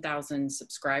 14,000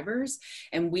 subscribers,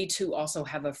 and we too also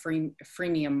have a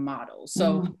freemium model.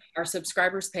 So our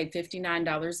subscribers pay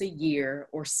 $59 a year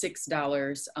or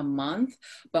 $6 a month,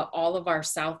 but all of our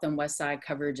South and West Side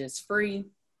coverage is free.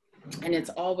 And it's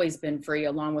always been free,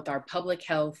 along with our public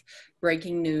health,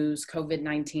 breaking news,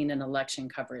 COVID-19, and election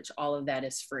coverage. All of that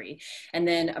is free. And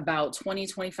then about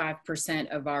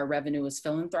 20-25% of our revenue is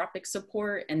philanthropic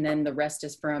support. And then the rest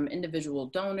is from individual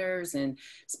donors and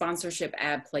sponsorship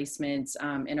ad placements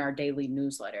in our daily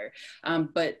newsletter.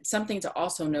 But something to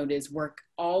also note is we're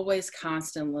always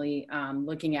constantly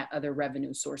looking at other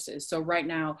revenue sources. So right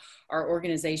now, our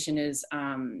organization is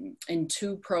in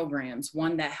 2 programs,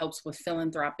 one that helps with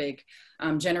philanthropic,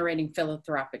 generating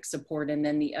philanthropic support, and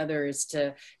then the other is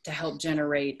to help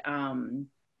generate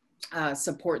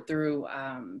support through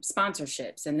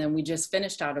sponsorships. And then we just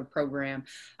finished out a program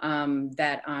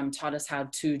that taught us how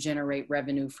to generate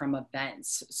revenue from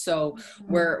events. So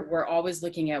we're always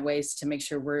looking at ways to make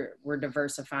sure we're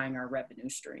diversifying our revenue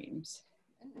streams.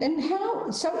 And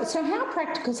how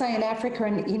practical, say in Africa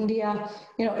and India,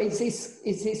 you know, is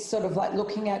this sort of like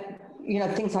looking at, you know,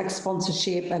 things like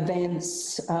sponsorship,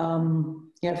 events,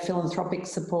 you know, philanthropic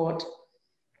support,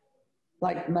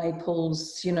 like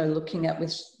Maple's, you know, looking at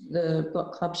with the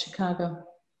Block Club Chicago?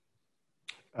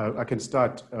 I can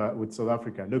start with South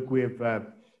Africa. Look, we've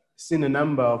seen a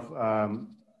number of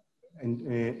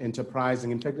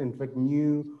enterprising. In fact,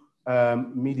 new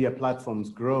media platforms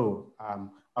grow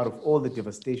out of all the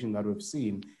devastation that we've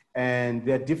seen. And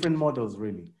there are different models,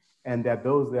 really. And there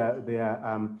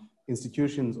are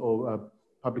institutions or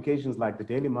publications like the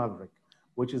Daily Maverick,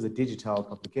 which is a digital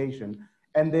publication.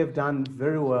 And they've done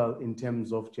very well in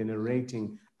terms of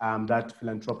generating that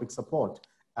philanthropic support.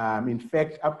 In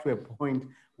fact, up to a point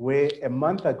where a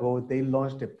month ago, they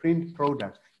launched a print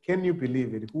product. Can you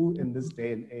believe it? Who in this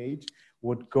day and age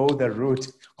would go the route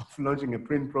of launching a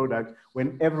print product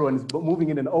when everyone is moving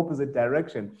in an opposite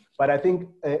direction? But I think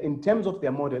in terms of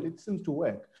their model, it seems to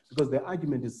work because their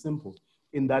argument is simple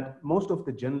in that most of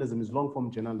the journalism is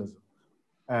long-form journalism,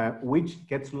 which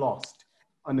gets lost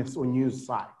on its own news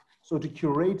site. So to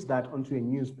curate that onto a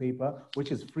newspaper,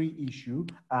 which is free issue,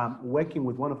 working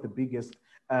with one of the biggest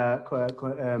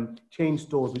chain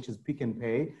stores, which is Pick and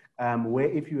Pay, where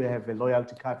if you have a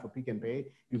loyalty card for Pick and Pay,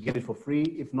 you get it for free.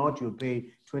 If not, you'll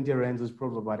pay 20 rands, is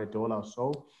probably about $1 or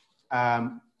so.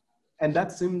 And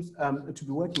that seems to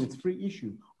be working. It's free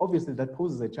issue. Obviously, that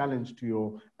poses a challenge to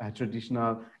your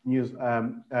traditional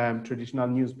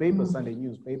newspapers, Sunday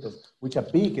newspapers, which are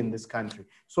big in this country.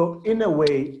 So in a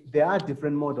way, there are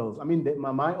different models. I mean,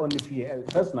 my only fear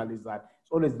personally is that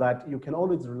it's always that you can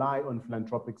always rely on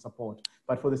philanthropic support,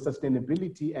 but for the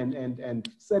sustainability and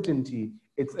certainty,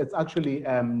 it's actually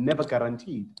never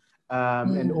guaranteed.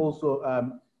 And also,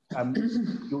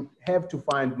 you have to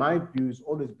find, my view has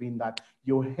always been that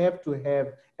you have to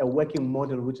have a working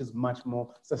model which is much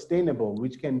more sustainable,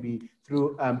 which can be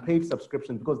through paid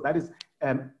subscription, because that is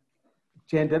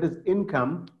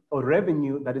income or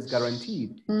revenue that is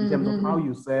guaranteed in terms of how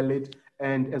you sell it.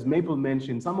 And as Maple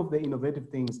mentioned, some of the innovative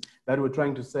things that we're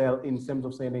trying to sell in terms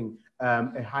of selling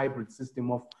a hybrid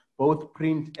system of both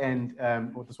print and,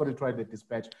 that's what we tried at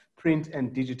Dispatch, print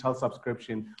and digital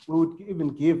subscription. We would even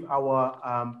give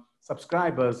our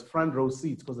subscribers front row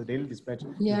seats, because the Daily Dispatch is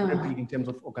very big in terms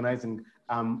of organizing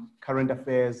current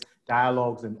affairs,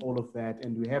 dialogues, and all of that.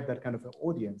 And we have that kind of an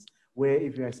audience where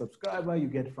if you're a subscriber, you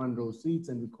get front row seats,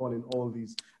 and we call in all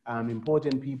these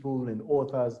important people and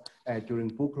authors during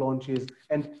book launches,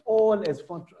 and all as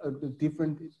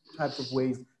different types of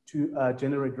ways to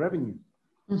generate revenue.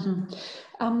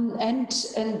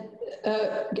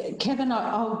 Kevin,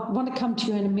 I want to come to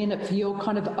you in a minute for your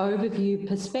kind of overview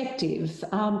perspective.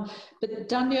 But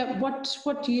Danya,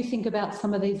 what do you think about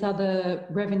some of these other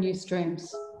revenue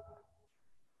streams?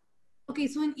 Okay,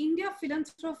 so in India,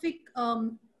 philanthropic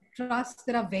trusts,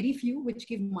 there are very few which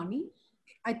give money.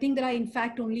 I think there are in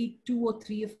fact only 2 or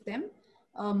 3 of them.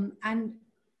 And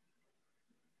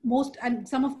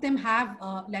some of them have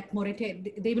like moratorium.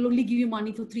 They will only give you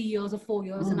money for 3 years or 4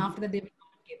 years, and after that they will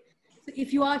not give. So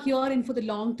if you are here in for the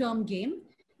long-term game,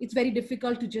 it's very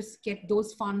difficult to just get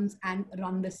those funds and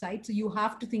run the site. So you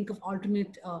have to think of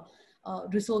alternate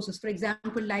resources. For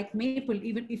example, like Maple,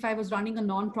 even if I was running a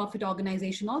non-profit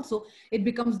organization also, it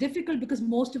becomes difficult because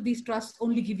most of these trusts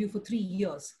only give you for 3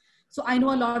 years. So I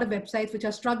know a lot of websites which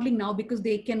are struggling now because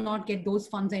they cannot get those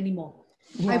funds anymore.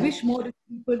 Yeah. I wish more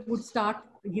people would start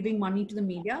giving money to the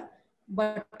media,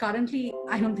 but currently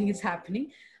I don't think it's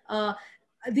happening.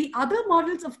 The other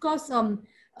models, of course,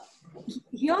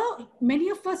 here many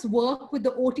of us work with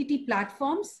the OTT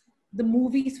platforms, the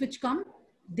movies which come.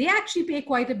 They actually pay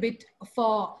quite a bit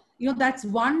for, that's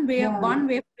one way,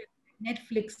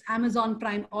 Netflix, Amazon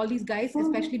Prime, all these guys,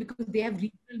 especially because they have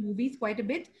regional movies quite a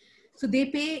bit. So they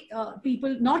pay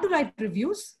people not to write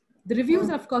reviews. The reviews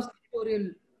are, of course,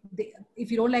 editorial.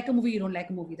 If you don't like a movie, you don't like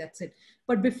a movie, that's it.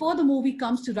 But before the movie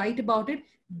comes, to write about it,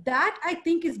 that I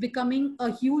think is becoming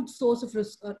a huge source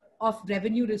of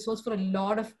revenue resource for a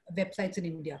lot of websites in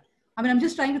India. I mean, I'm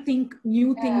just trying to think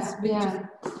new things.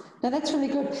 No, that's really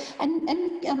good. And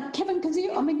Kevin, because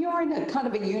you're in a kind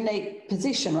of a unique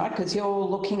position, right? Because you're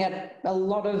looking at a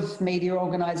lot of media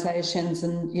organisations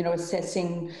and,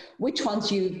 assessing which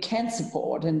ones you can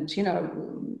support. And,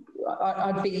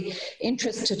 I'd be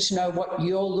interested to know what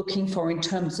you're looking for in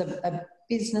terms of a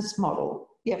business model.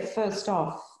 Yeah, first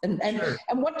off. And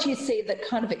what do you see that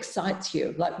kind of excites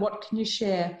you? Like, what can you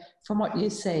share from what you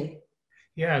see?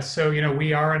 Yeah, so,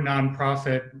 we are a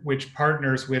nonprofit which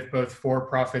partners with both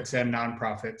for-profits and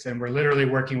nonprofits. And we're literally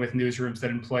working with newsrooms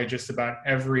that employ just about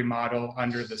every model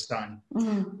under the sun.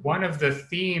 One of the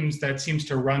themes that seems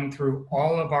to run through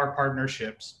all of our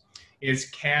partnerships is,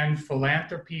 can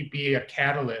philanthropy be a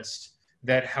catalyst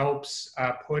that helps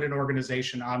put an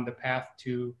organization on the path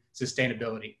to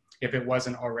sustainability, if it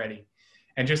wasn't already?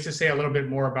 And just to say a little bit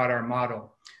more about our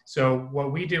model. So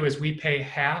what we do is we pay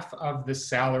half of the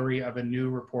salary of a new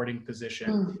reporting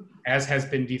position, as has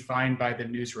been defined by the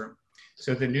newsroom.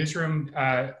 So the newsroom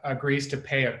agrees to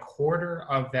pay a quarter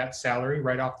of that salary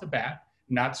right off the bat.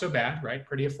 Not so bad, right?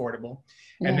 Pretty affordable.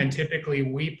 Yeah. And then typically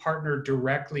we partner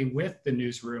directly with the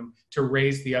newsroom to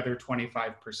raise the other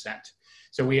 25%.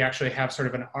 So we actually have sort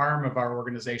of an arm of our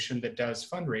organization that does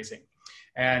fundraising.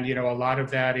 And, you know, a lot of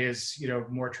that is, you know,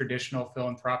 more traditional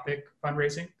philanthropic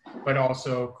fundraising, but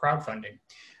also crowdfunding.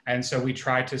 And so we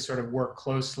try to sort of work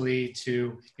closely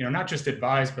to, you know, not just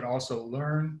advise, but also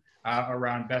learn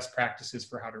around best practices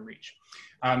for how to reach.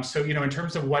 So, you know, in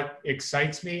terms of what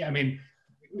excites me, I mean,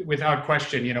 without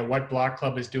question, you know, what Block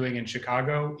Club is doing in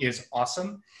Chicago is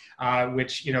awesome,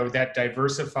 which, you know, that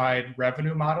diversified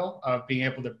revenue model of being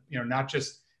able to, you know, not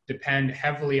just depend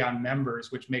heavily on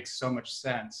members, which makes so much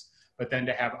sense, but then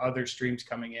to have other streams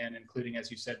coming in, including,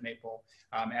 as you said, Maple,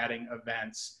 adding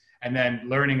events, and then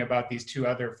learning about these two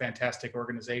other fantastic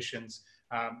organizations,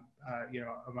 you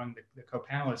know, among the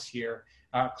co-panelists here,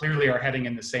 clearly are heading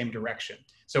in the same direction.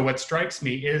 So what strikes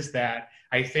me is that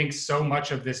I think so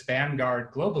much of this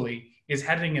vanguard globally is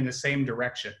heading in the same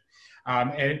direction.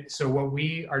 And so what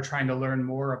we are trying to learn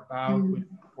more about with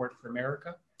Support for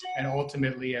America, and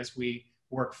ultimately as we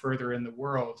work further in the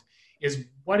world, is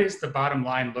what does the bottom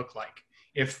line look like?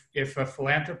 If a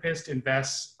philanthropist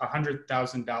invests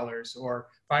 $100,000 or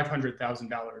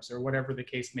 $500,000 or whatever the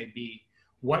case may be,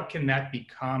 what can that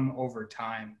become over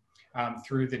time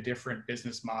through the different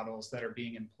business models that are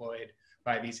being employed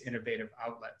by these innovative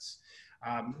outlets?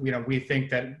 You know, we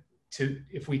think that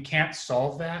if we can't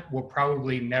solve that, we'll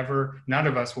probably none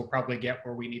of us will probably get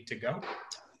where we need to go.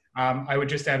 I would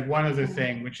just add one other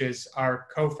thing, which is our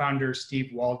co-founder,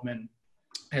 Steve Waldman,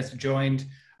 has joined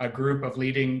a group of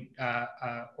leading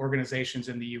organizations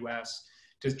in the US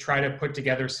to try to put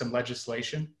together some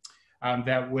legislation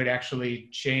that would actually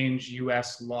change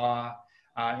US law,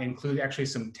 include actually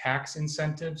some tax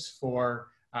incentives for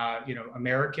you know,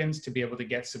 Americans to be able to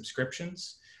get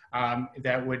subscriptions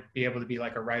that would be able to be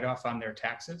like a write-off on their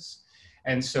taxes.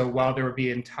 And so while there would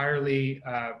be entirely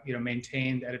you know,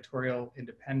 maintained editorial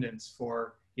independence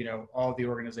for, you know, all the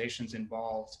organizations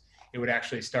involved, it would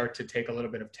actually start to take a little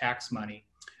bit of tax money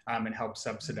and help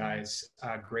subsidize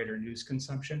greater news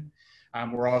consumption.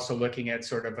 We're also looking at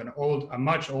sort of a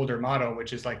much older model,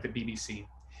 which is like the BBC.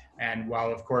 And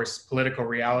while of course political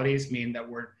realities mean that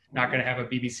we're not going to have a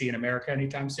BBC in America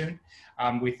anytime soon,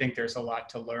 we think there's a lot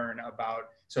to learn about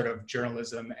sort of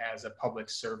journalism as a public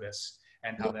service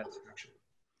and how that's structured.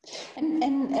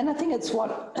 And I think it's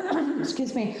what,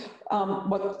 excuse me,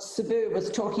 what Sbu was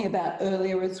talking about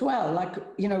earlier as well, like,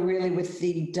 you know, really with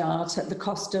the data, the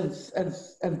cost of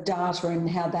data and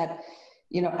how that,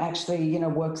 you know, actually, you know,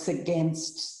 works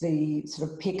against the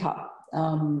sort of pickup,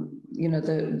 you know,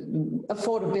 the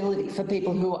affordability for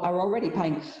people who are already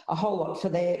paying a whole lot for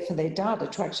their data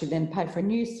to actually then pay for a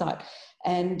news site.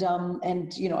 And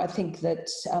you know, I think that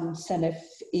SANEF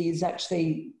is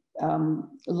actually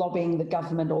lobbying the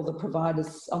government or the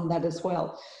providers on that as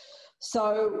well.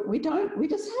 So we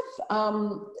just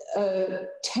have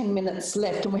 10 minutes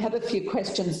left and we have a few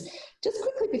questions. Just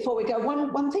quickly before we go,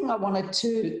 one thing I wanted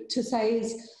to say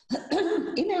is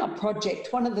in our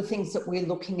project, one of the things that we're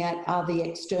looking at are the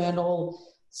external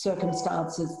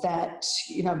circumstances that,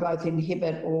 you know, both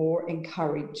inhibit or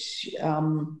encourage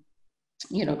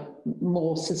you know,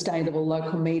 more sustainable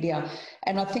local media.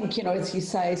 And I think, you know, as you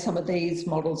say, some of these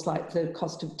models like the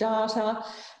cost of data,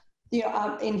 you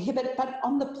know, inhibit, but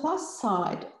on the plus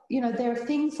side, you know, there are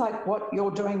things like what you're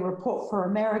doing, Report for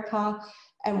America,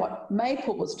 and what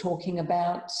Maple was talking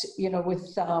about, you know,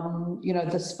 with, you know,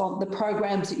 the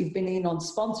programs that you've been in on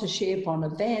sponsorship, on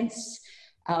events,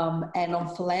 and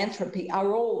on philanthropy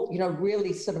are all, you know,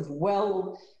 really sort of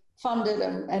well funded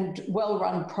and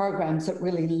well-run programs that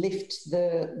really lift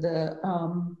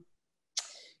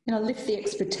you know, lift the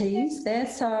expertise there.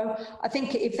 So I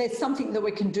think if there's something that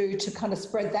we can do to kind of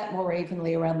spread that more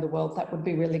evenly around the world, that would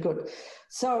be really good.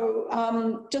 So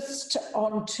just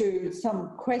on to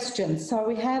some questions. So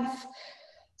we have,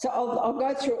 so I'll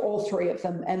go through all three of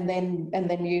them and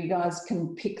then you guys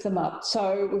can pick them up.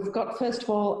 So we've got, first of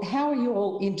all, how are you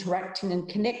all interacting and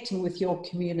connecting with your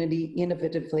community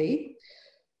innovatively?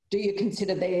 Do you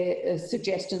consider their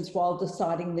suggestions while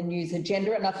deciding the news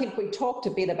agenda? And I think we talked a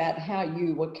bit about how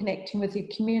you were connecting with your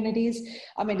communities.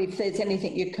 I mean, if there's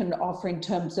anything you can offer in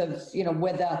terms of, you know,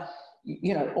 whether,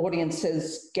 you know,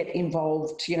 audiences get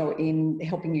involved, you know, in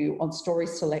helping you on story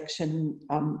selection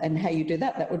and how you do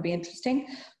that, that would be interesting.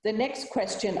 The next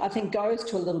question, I think, goes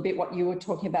to a little bit what you were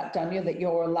talking about, Danya, that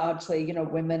you're largely, you know,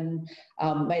 women,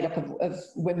 made up of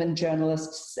women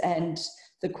journalists, and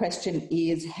the question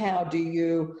is, how do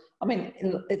you I mean,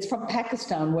 it's from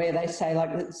Pakistan where they say,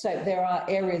 like, so there are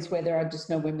areas where there are just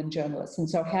no women journalists. And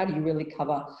so how do you really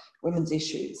cover women's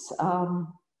issues?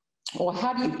 Or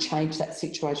how do you change that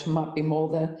situation might be more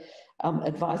the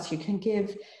advice you can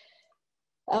give.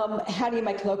 How do you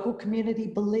make local community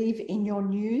believe in your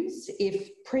news if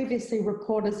previously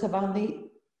reporters have only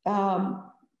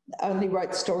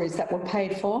wrote stories that were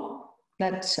paid for?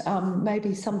 That may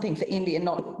be something for India,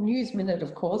 not News Minute,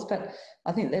 of course, but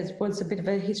I think there was a bit of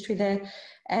a history there.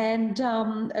 And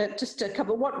just a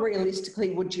couple, what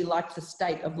realistically would you like the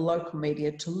state of local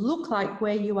media to look like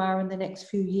where you are in the next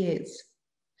few years?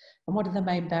 And what are the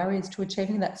main barriers to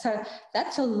achieving that? So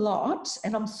that's a lot,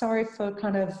 and I'm sorry for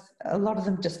kind of, a lot of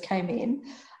them just came in.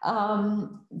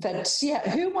 But yeah,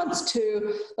 who wants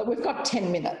to, we've got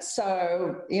 10 minutes,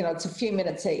 so, you know, it's a few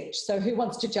minutes each. So who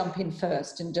wants to jump in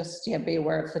first and just, yeah, be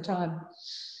aware of the time?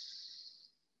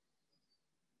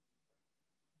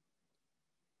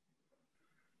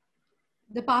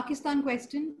 The Pakistan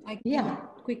question, I can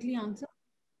quickly answer.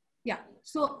 Yeah,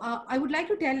 so I would like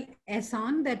to tell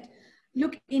Ehsan that,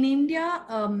 look, in India,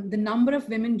 the number of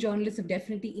women journalists have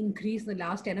definitely increased in the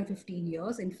last 10 or 15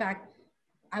 years. In fact,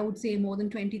 I would say more than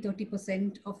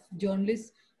 20-30% of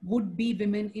journalists would be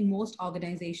women in most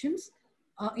organizations.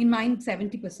 In mine,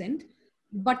 70%.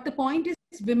 But the point is,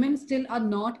 women still are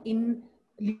not in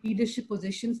leadership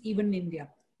positions, even in India.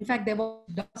 In fact, there was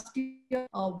last year,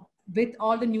 with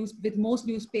all the news, with most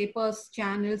newspapers,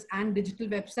 channels, and digital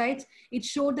websites, it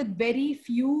showed that very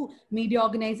few media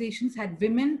organizations had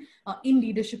women in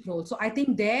leadership roles. So I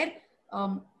think there,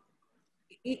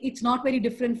 it's not very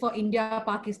different for India,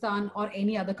 Pakistan, or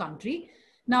any other country.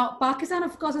 Now, Pakistan,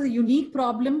 of course, is a unique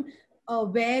problem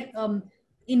where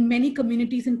in many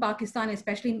communities in Pakistan,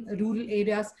 especially in rural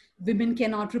areas, women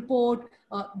cannot report.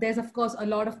 There's, of course, a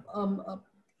lot of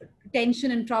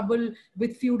tension and trouble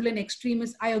with feudal and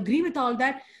extremists. I agree with all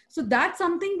that. So that's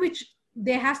something which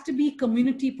there has to be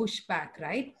community pushback,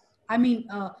 right? I mean,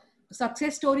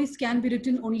 success stories can be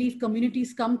written only if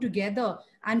communities come together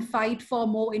and fight for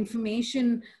more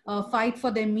information, fight for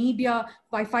their media,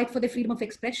 fight for their freedom of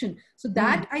expression. So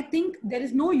that, I think there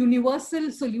is no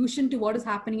universal solution to what is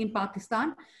happening in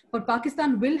Pakistan, but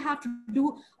Pakistan will have to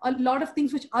do a lot of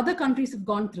things which other countries have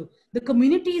gone through. The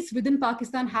communities within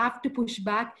Pakistan have to push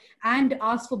back and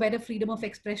ask for better freedom of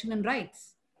expression and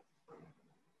rights.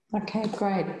 Okay,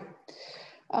 great.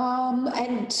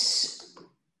 And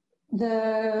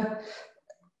the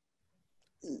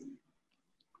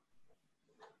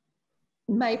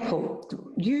Maple,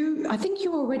 I think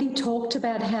you already talked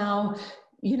about how,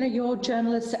 you know, your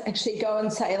journalists actually go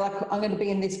and say, like, I'm going to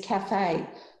be in this cafe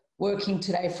working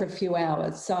today for a few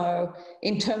hours. So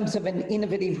in terms of an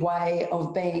innovative way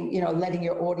of being, you know, letting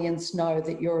your audience know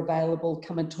that you're available,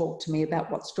 come and talk to me about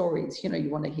what stories, you know, you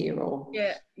want to hear. Or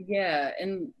Yeah.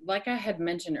 And like I had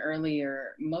mentioned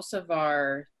earlier,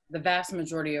 the vast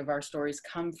majority of our stories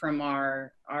come from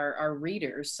our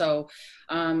readers. So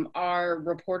our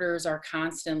reporters are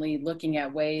constantly looking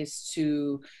at ways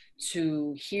to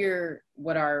hear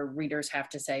what our readers have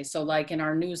to say. So like in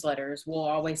our newsletters, we'll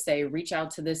always say, reach out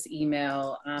to this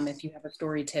email if you have a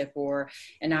story tip or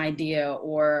an idea,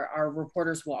 or our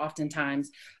reporters will oftentimes,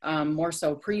 more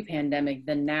so pre-pandemic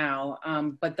than now,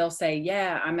 but they'll say,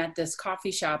 yeah, I'm at this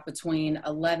coffee shop between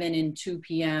 11 and 2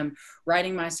 p.m.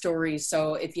 writing my stories.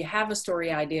 So if you have a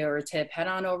story idea or a tip, head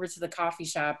on over to the coffee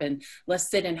shop and let's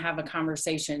sit and have a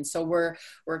conversation. So we're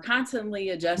constantly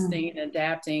adjusting and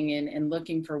adapting and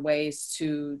looking for ways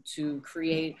to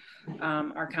create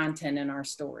our content and our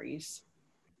stories.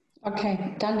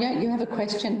 Okay, Danya, you have a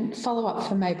question, follow up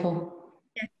for Maple.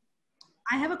 Yes.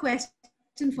 I have a question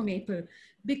for Maple.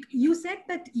 You said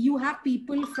that you have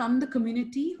people from the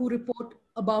community who report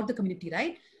about the community,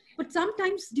 right? But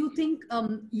sometimes do you think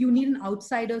you need an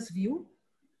outsider's view?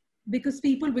 Because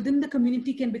people within the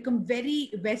community can become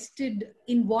very vested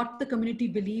in what the community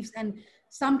believes, and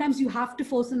sometimes you have to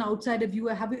force an outsider view.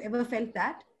 Have you ever felt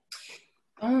that?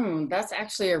 That's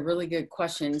actually a really good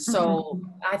question. So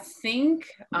I think,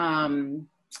 in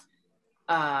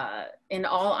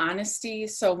all honesty,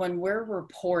 so when we're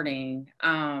reporting,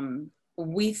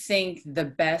 we think the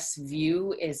best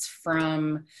view is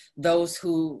from those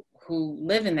who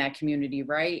live in that community,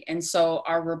 right? And so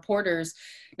our reporters,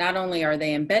 not only are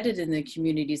they embedded in the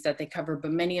communities that they cover,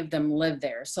 but many of them live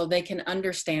there, so they can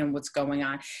understand what's going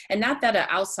on. And not that an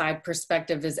outside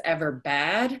perspective is ever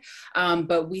bad,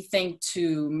 but we think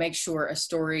to make sure a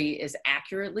story is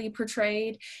accurately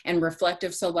portrayed and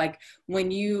reflective. So like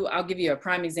I'll give you a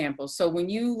prime example. So when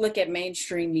you look at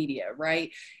mainstream media, right?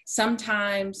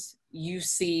 Sometimes you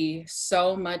see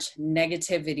so much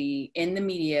negativity in the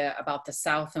media about the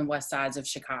south and west sides of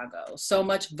Chicago, so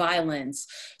much violence,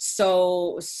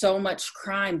 so much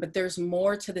crime, but there's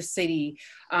more to the city,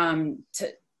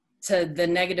 to the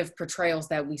negative portrayals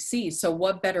that we see. So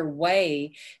what better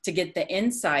way to get the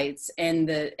insights and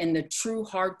the true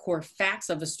hardcore facts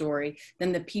of a story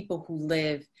than the people who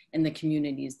live in the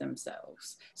communities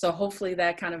themselves? So hopefully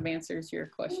that kind of answers your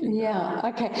question. Yeah,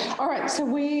 okay. All right, so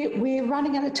we're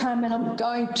running out of time, and I'm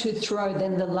going to throw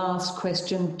then the last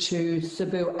question to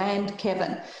Sbu and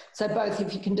Kevin. So both,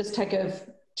 if you can just take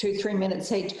 2-3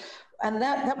 minutes each. And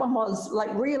that one was,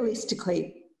 like,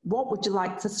 realistically, what would you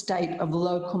like the state of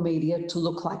local media to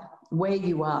look like where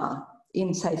you are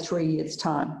in, say, 3 years'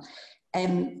 time?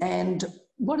 And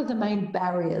what are the main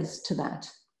barriers to that?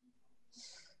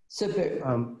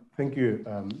 Sbu. Thank you,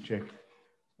 Jack.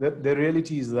 The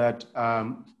reality is that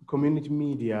community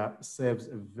media plays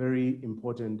a very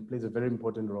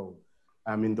important role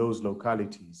in those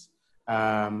localities.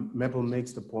 Maple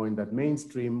makes the point that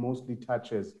mainstream mostly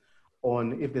touches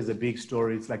on, if there's a big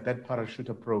story, it's like that parachute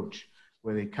approach,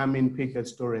 where they come in, pick that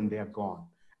story, and they're gone.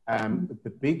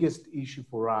 The biggest issue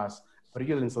for us,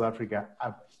 particularly in South Africa,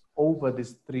 over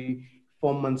this 3-4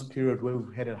 months period where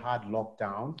we've had a hard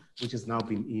lockdown, which has now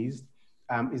been eased,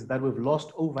 is that we've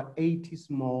lost over 80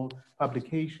 small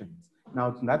publications. Now,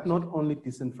 that not only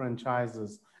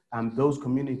disenfranchises those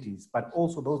communities, but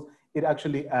also it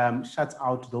actually shuts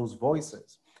out those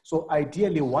voices. So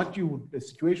ideally, the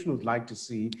situation would like to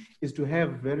see is to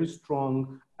have very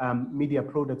strong media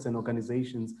products and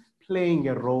organizations playing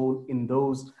a role in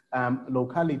those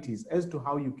localities as to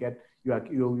how you get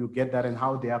that and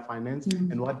how they are financed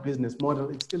and what business model.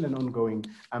 It's still an ongoing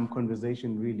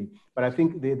conversation, really. But I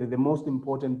think the most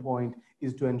important point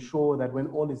is to ensure that when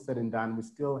all is said and done, we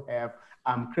still have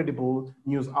credible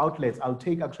news outlets.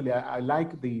 I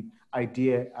like the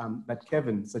idea that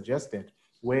Kevin suggested,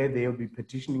 where they'll be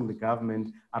petitioning the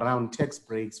government around tax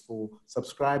breaks for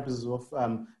subscribers of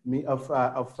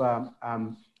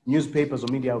newspapers or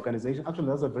media organizations. Actually,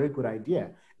 that's a very good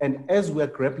idea. And as we're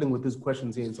grappling with these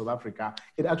questions here in South Africa,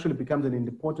 it actually becomes an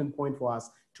important point for us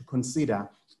to consider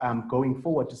going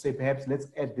forward, to say, perhaps let's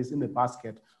add this in the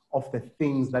basket of the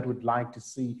things that we'd like to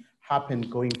see happen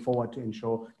going forward to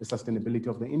ensure the sustainability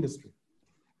of the industry.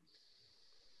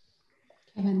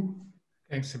 Kevin.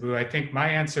 Thanks, Sbu. I think my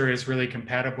answer is really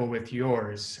compatible with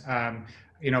yours.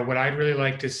 What I'd really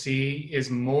like to see is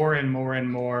more and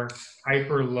more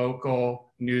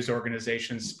hyper-local news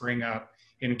organizations spring up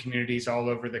in communities all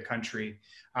over the country.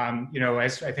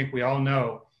 As I think we all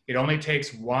know, it only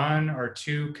takes 1 or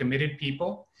 2 committed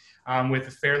people with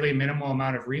a fairly minimal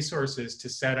amount of resources to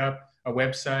set up a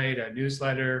website, a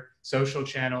newsletter, social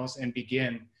channels, and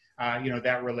begin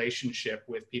that relationship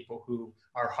with people who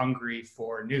are hungry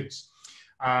for news.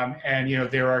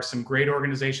 There are some great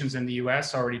organizations in the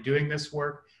US already doing this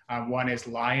work. One is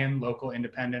Lion, Local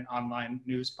Independent Online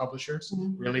News Publishers,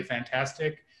 really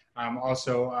fantastic.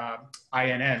 Also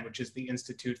INN, which is the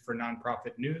Institute for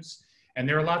Nonprofit News. And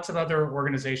there are lots of other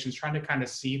organizations trying to kind of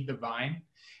seed the vine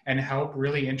and help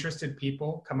really interested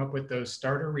people come up with those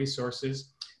starter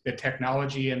resources, the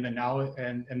technology and the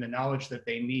knowledge that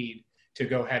they need to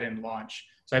go ahead and launch.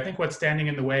 So I think what's standing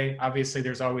in the way, obviously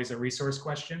there's always a resource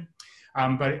question,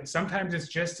 but sometimes it's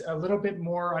just a little bit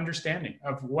more understanding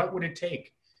of what would it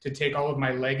take to take all of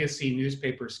my legacy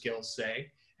newspaper skills,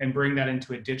 say, and bring that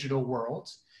into a digital world.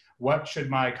 What should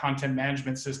my content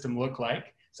management system look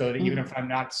like so that even if I'm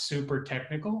not super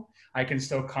technical, I can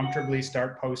still comfortably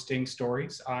start posting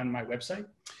stories on my website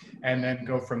and then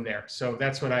go from there. So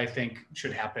that's what I think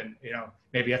should happen.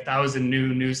 Maybe 1,000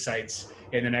 new news sites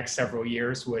in the next several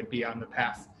years would be on the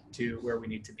path to where we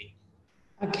need to be.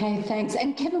 Okay, thanks.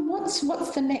 And Kevin, what's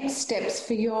the next steps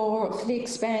for the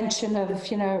expansion of,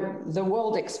 the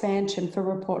world expansion for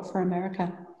Report for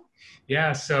America?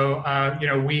 Yeah, so,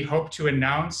 we hope to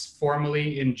announce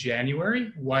formally in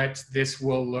January what this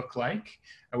will look like.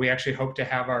 We actually hope to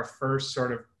have our first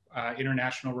sort of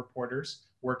international reporters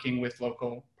working with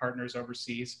local partners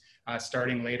overseas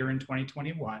starting later in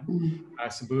 2021.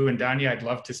 Sbu and Danya, I'd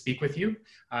love to speak with you,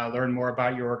 learn more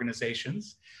about your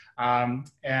organizations.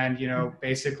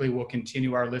 Basically we'll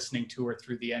continue our listening tour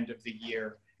through the end of the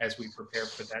year as we prepare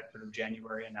for that sort of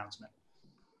January announcement.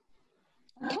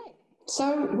 Okay.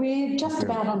 So we're just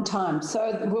about on time.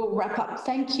 So we'll wrap up.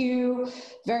 Thank you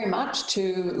very much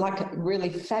to a really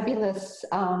fabulous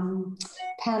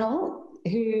panel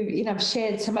who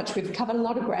shared so much. We've covered a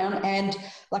lot of ground, and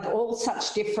all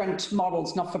such different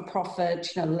models, not-for-profit,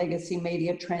 legacy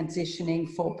media transitioning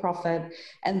for-profit,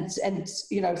 and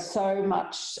so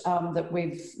much that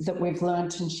we've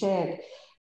learned and shared.